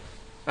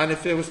 And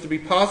if it was to be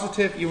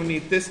positive, you would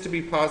need this to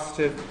be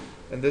positive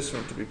and this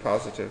one to be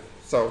positive.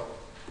 So,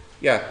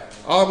 yeah,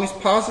 always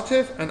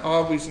positive and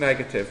always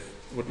negative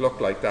would look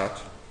like that.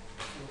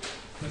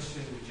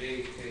 Question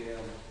J, K, L.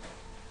 Are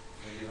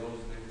they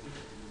always negative?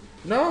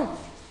 No,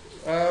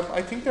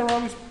 I think they're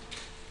always.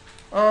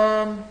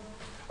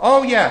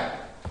 Oh yeah,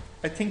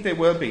 I think they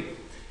will be.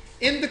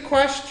 In the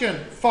question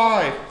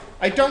 5,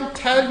 I don't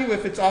tell you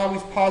if it's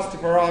always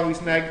positive or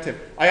always negative.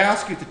 I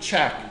ask you to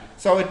check.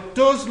 So it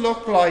does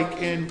look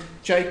like in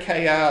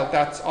JKL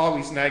that's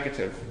always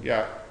negative.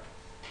 Yeah.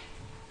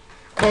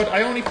 But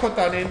I only put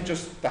that in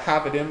just to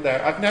have it in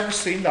there. I've never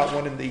seen that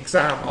one in the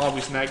exam,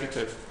 always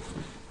negative.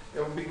 It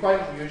would be quite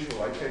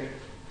unusual, I think.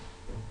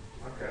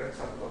 Okay, let's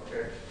have a look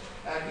here.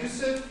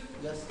 Yusuf?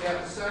 Yes. Yeah,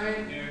 the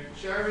same. Yeah.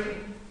 Sherry?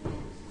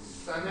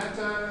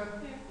 Sanetta?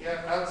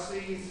 Yeah,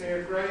 Elsie is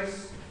here.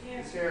 Grace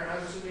Yeah. is here.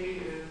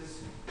 Anthony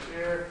is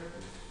here.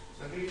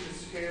 Naveed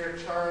is here.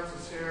 Charles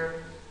is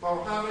here.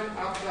 Mohammed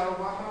Abdel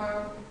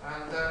Wahab.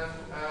 And then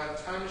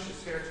Tanish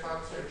is here.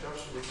 Todd's here.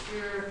 Joshua is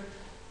here.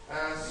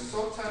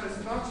 Sultan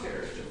is not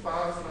here.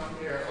 Jafar is not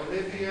here.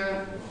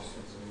 Olivia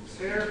is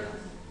here.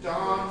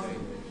 Don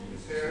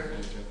is here.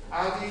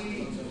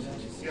 Adi,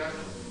 yes.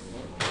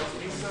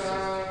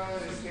 Lisa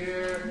is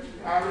here.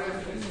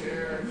 Arif is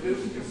here.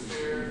 Luke is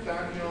here.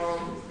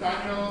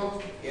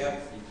 Daniel.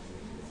 Yep.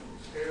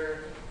 Is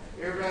here.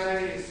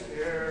 Irve is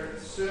here.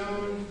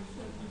 Soon.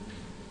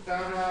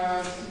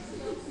 Dana.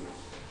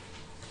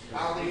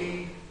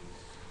 Ali.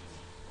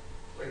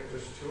 Wait,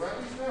 there's two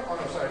Alis now? Oh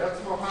no, sorry,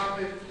 that's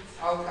Mohammed.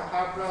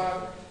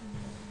 Al-Kahabra.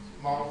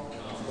 Mo.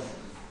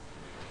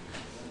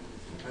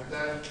 And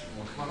then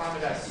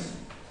Mohammed S.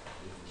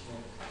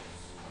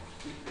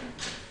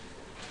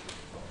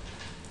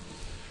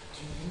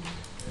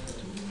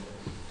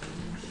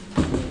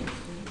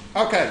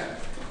 Okay,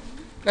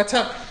 let's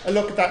have a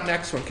look at that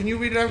next one. Can you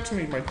read it out to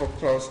me? My book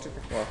closed.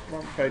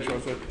 What page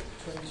was it?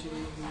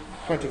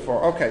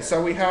 24. Okay,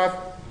 so we have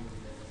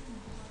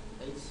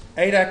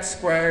 8x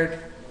squared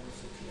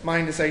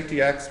minus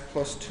 80x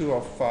plus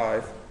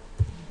 205.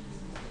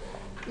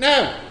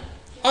 Now,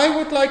 I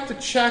would like to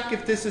check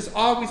if this is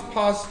always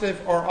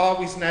positive or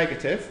always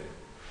negative.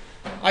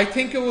 I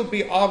think it will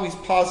be always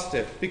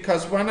positive,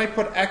 because when I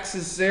put x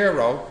is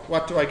 0,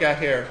 what do I get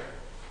here?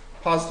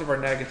 Positive or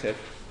negative?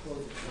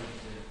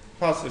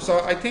 Positive.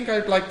 So I think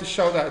I'd like to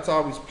show that it's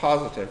always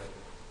positive.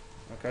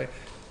 Okay.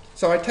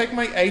 So I take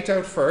my 8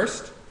 out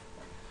first.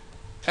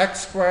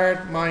 X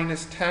squared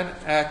minus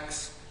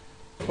 10x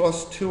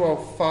plus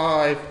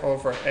 205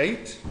 over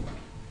 8.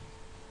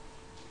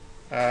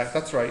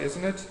 That's right,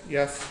 isn't it?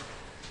 Yes.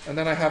 And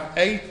then I have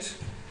 8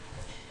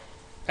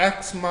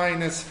 x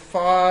minus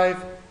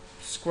 5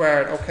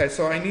 squared. Okay,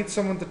 so I need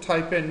someone to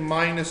type in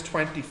minus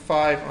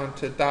 25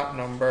 onto that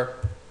number.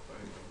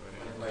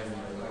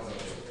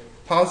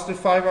 Positive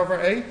 5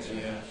 over 8?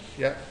 Yeah.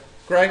 Yeah.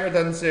 Greater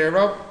than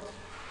 0.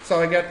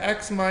 So I get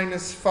x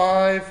minus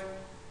 5,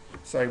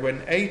 sorry,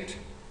 when 8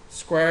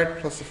 squared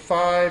plus a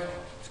 5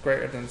 is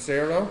greater than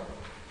 0.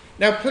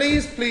 Now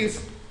please,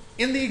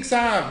 in the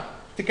exam,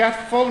 to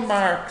get full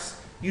marks,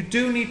 you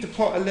do need to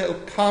put a little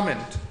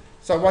comment.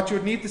 So what you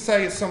would need to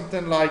say is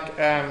something like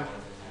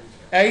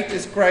 8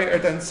 is greater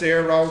than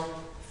 0,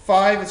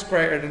 5 is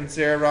greater than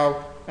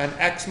 0, and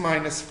x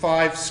minus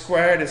 5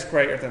 squared is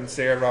greater than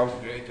 0.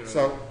 Greater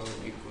So, or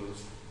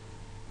equals.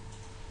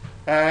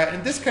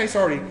 in this case,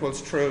 or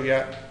equals true,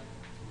 yeah.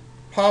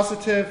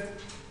 Positive,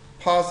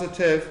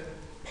 positive,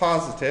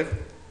 positive.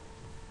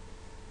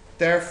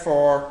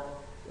 Therefore,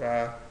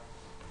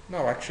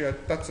 no, actually,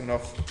 that's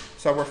enough.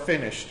 So we're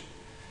finished.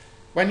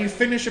 When you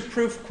finish a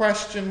proof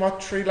question,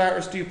 what 3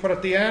 letters do you put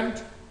at the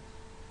end?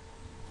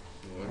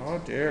 What? Oh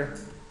dear.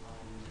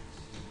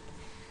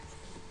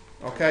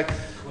 Okay.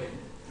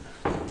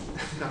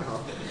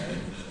 No.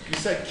 You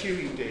said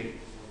QED.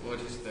 What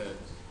is that?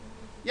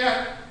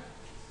 Yeah.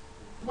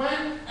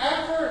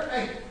 Whenever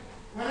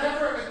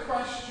a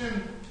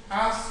question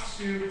asks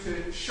you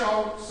to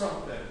show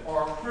something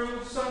or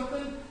prove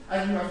something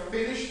and you have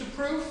finished the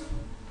proof,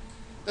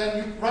 then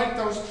you write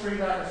those 3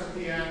 letters at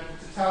the end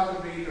to tell the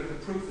reader the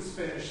proof is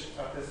finished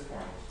at this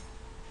point.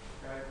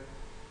 Okay?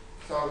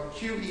 So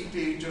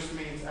QED just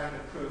means end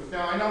of proof.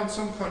 Now I know in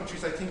some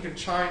countries, I think in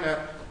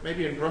China,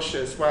 maybe in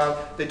Russia as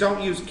well, they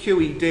don't use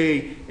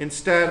QED.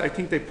 Instead, I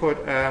think they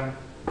put, no,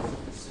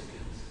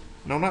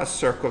 not a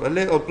circle, a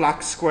little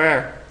black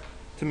square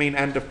to mean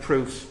end of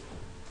proof.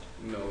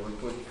 No, we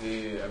put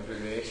the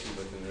abbreviation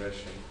but in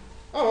Russian.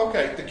 Oh,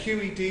 okay, the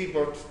QED,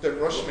 but the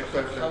Russian How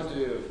equivalent. do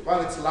you...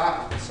 Well, it's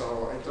Latin,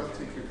 so I don't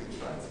think you can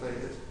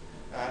translate it.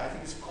 I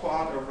think it's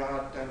quad or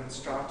rad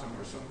demonstratum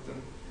or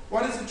something.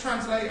 What does it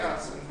translate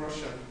as in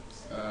Russian?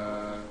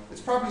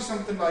 It's probably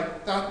something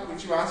like that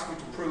which you ask me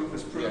to prove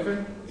is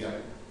proven.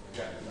 Yeah.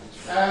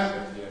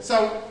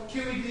 So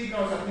QED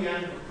goes at the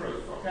end of the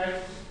proof,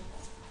 okay?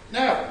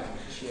 Now,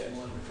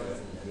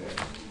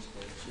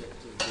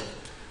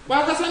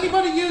 well, has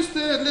anybody used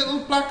the little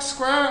black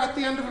square at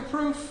the end of a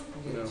proof?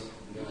 No.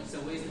 It's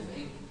a waste of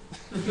ink.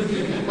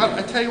 Well,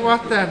 I tell you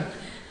what then.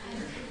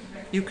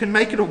 You can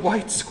make it a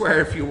white square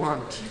if you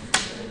want.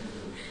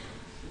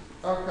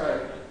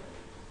 Okay.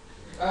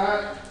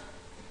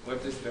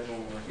 What is the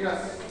homework?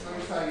 Yes, let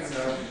me tell you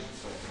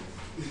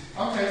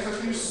now. Okay, so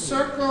can you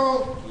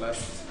circle...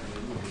 Last.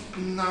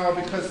 No,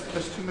 because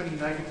there's too many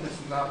negatives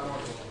in that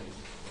one.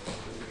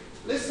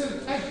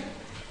 Listen, hey,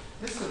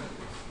 listen.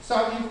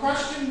 So in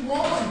question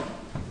 1,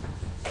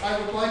 I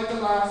would like the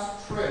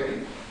last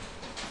tray,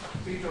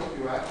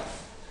 BWX.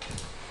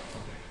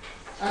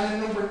 And in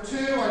number 2,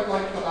 I'd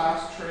like the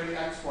last tray,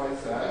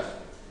 XYZ.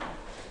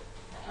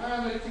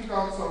 And I think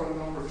also in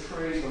number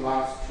 3, the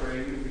last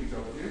tray,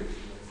 UVW.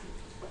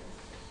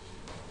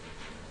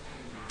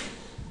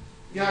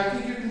 Yeah, I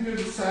think you can do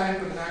the same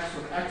for the next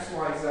one,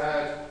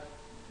 XYZ.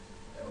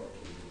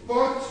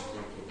 But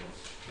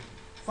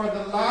for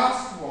the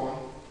last one,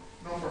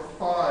 number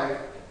 5,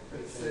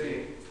 let's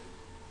see.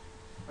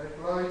 I'd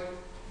like...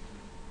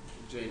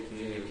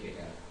 JK.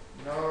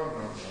 No.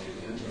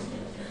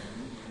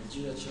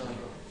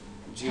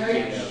 GK.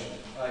 H.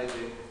 ID.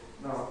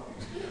 No.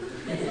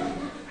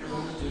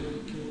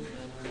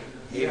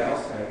 Yeah,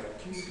 okay.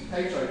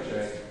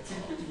 HIJ.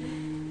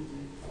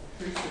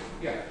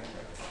 Yeah.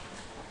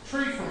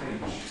 3 from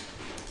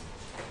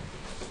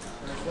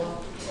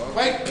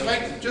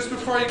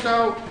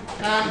So, oh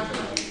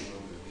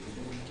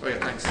yeah,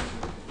 thanks.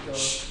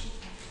 Shh.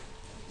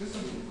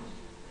 Listen.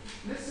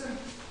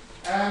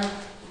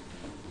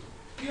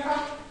 Do you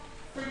have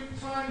free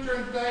time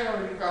during the day,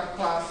 or you've got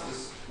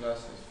classes?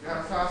 Classes. You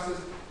have classes.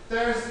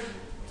 There's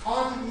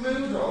on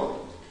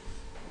Moodle.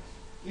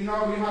 You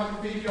know, we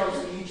have the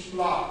videos in each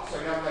block. So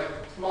you have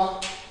like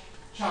block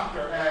chapter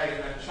A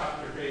and then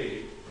chapter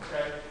B.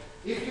 Okay.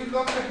 If you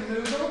look at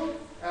Moodle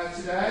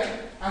today,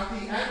 at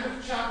the end of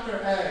chapter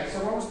A,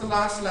 so what was the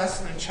last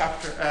lesson in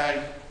chapter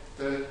A?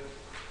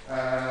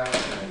 I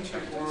think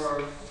it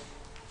was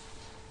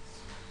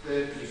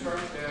the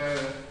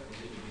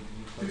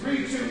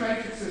degree 2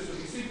 matrix system.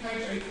 You see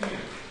page 18.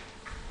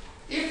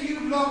 If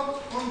you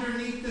look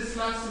underneath this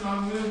lesson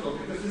on Moodle,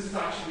 because this is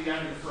actually the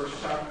end of the first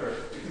chapter,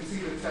 you can see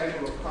the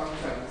table of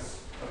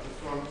contents at the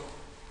front.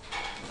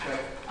 Okay.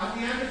 At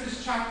the end of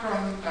this chapter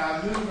on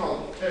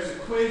Moodle, there's a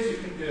quiz you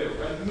can do,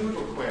 a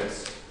Moodle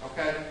quiz.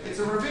 Okay. It's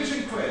a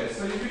revision quiz,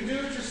 so you can do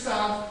it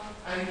yourself,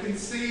 and you can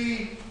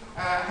see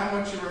how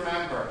much you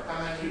remember,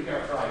 how many you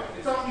get right.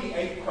 It's only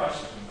 8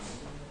 questions.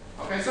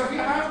 Okay. So if you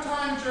have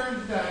time during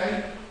the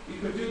day, you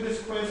could do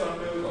this quiz on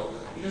Moodle.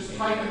 You just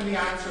type in the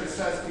answer, it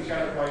says if you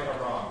get it right or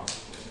wrong.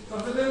 So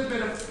it's a little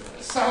bit of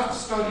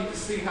self-study to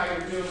see how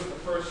you're doing with the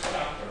first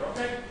chapter,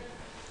 okay?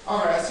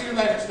 Alright, I'll see you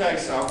later today,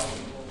 so.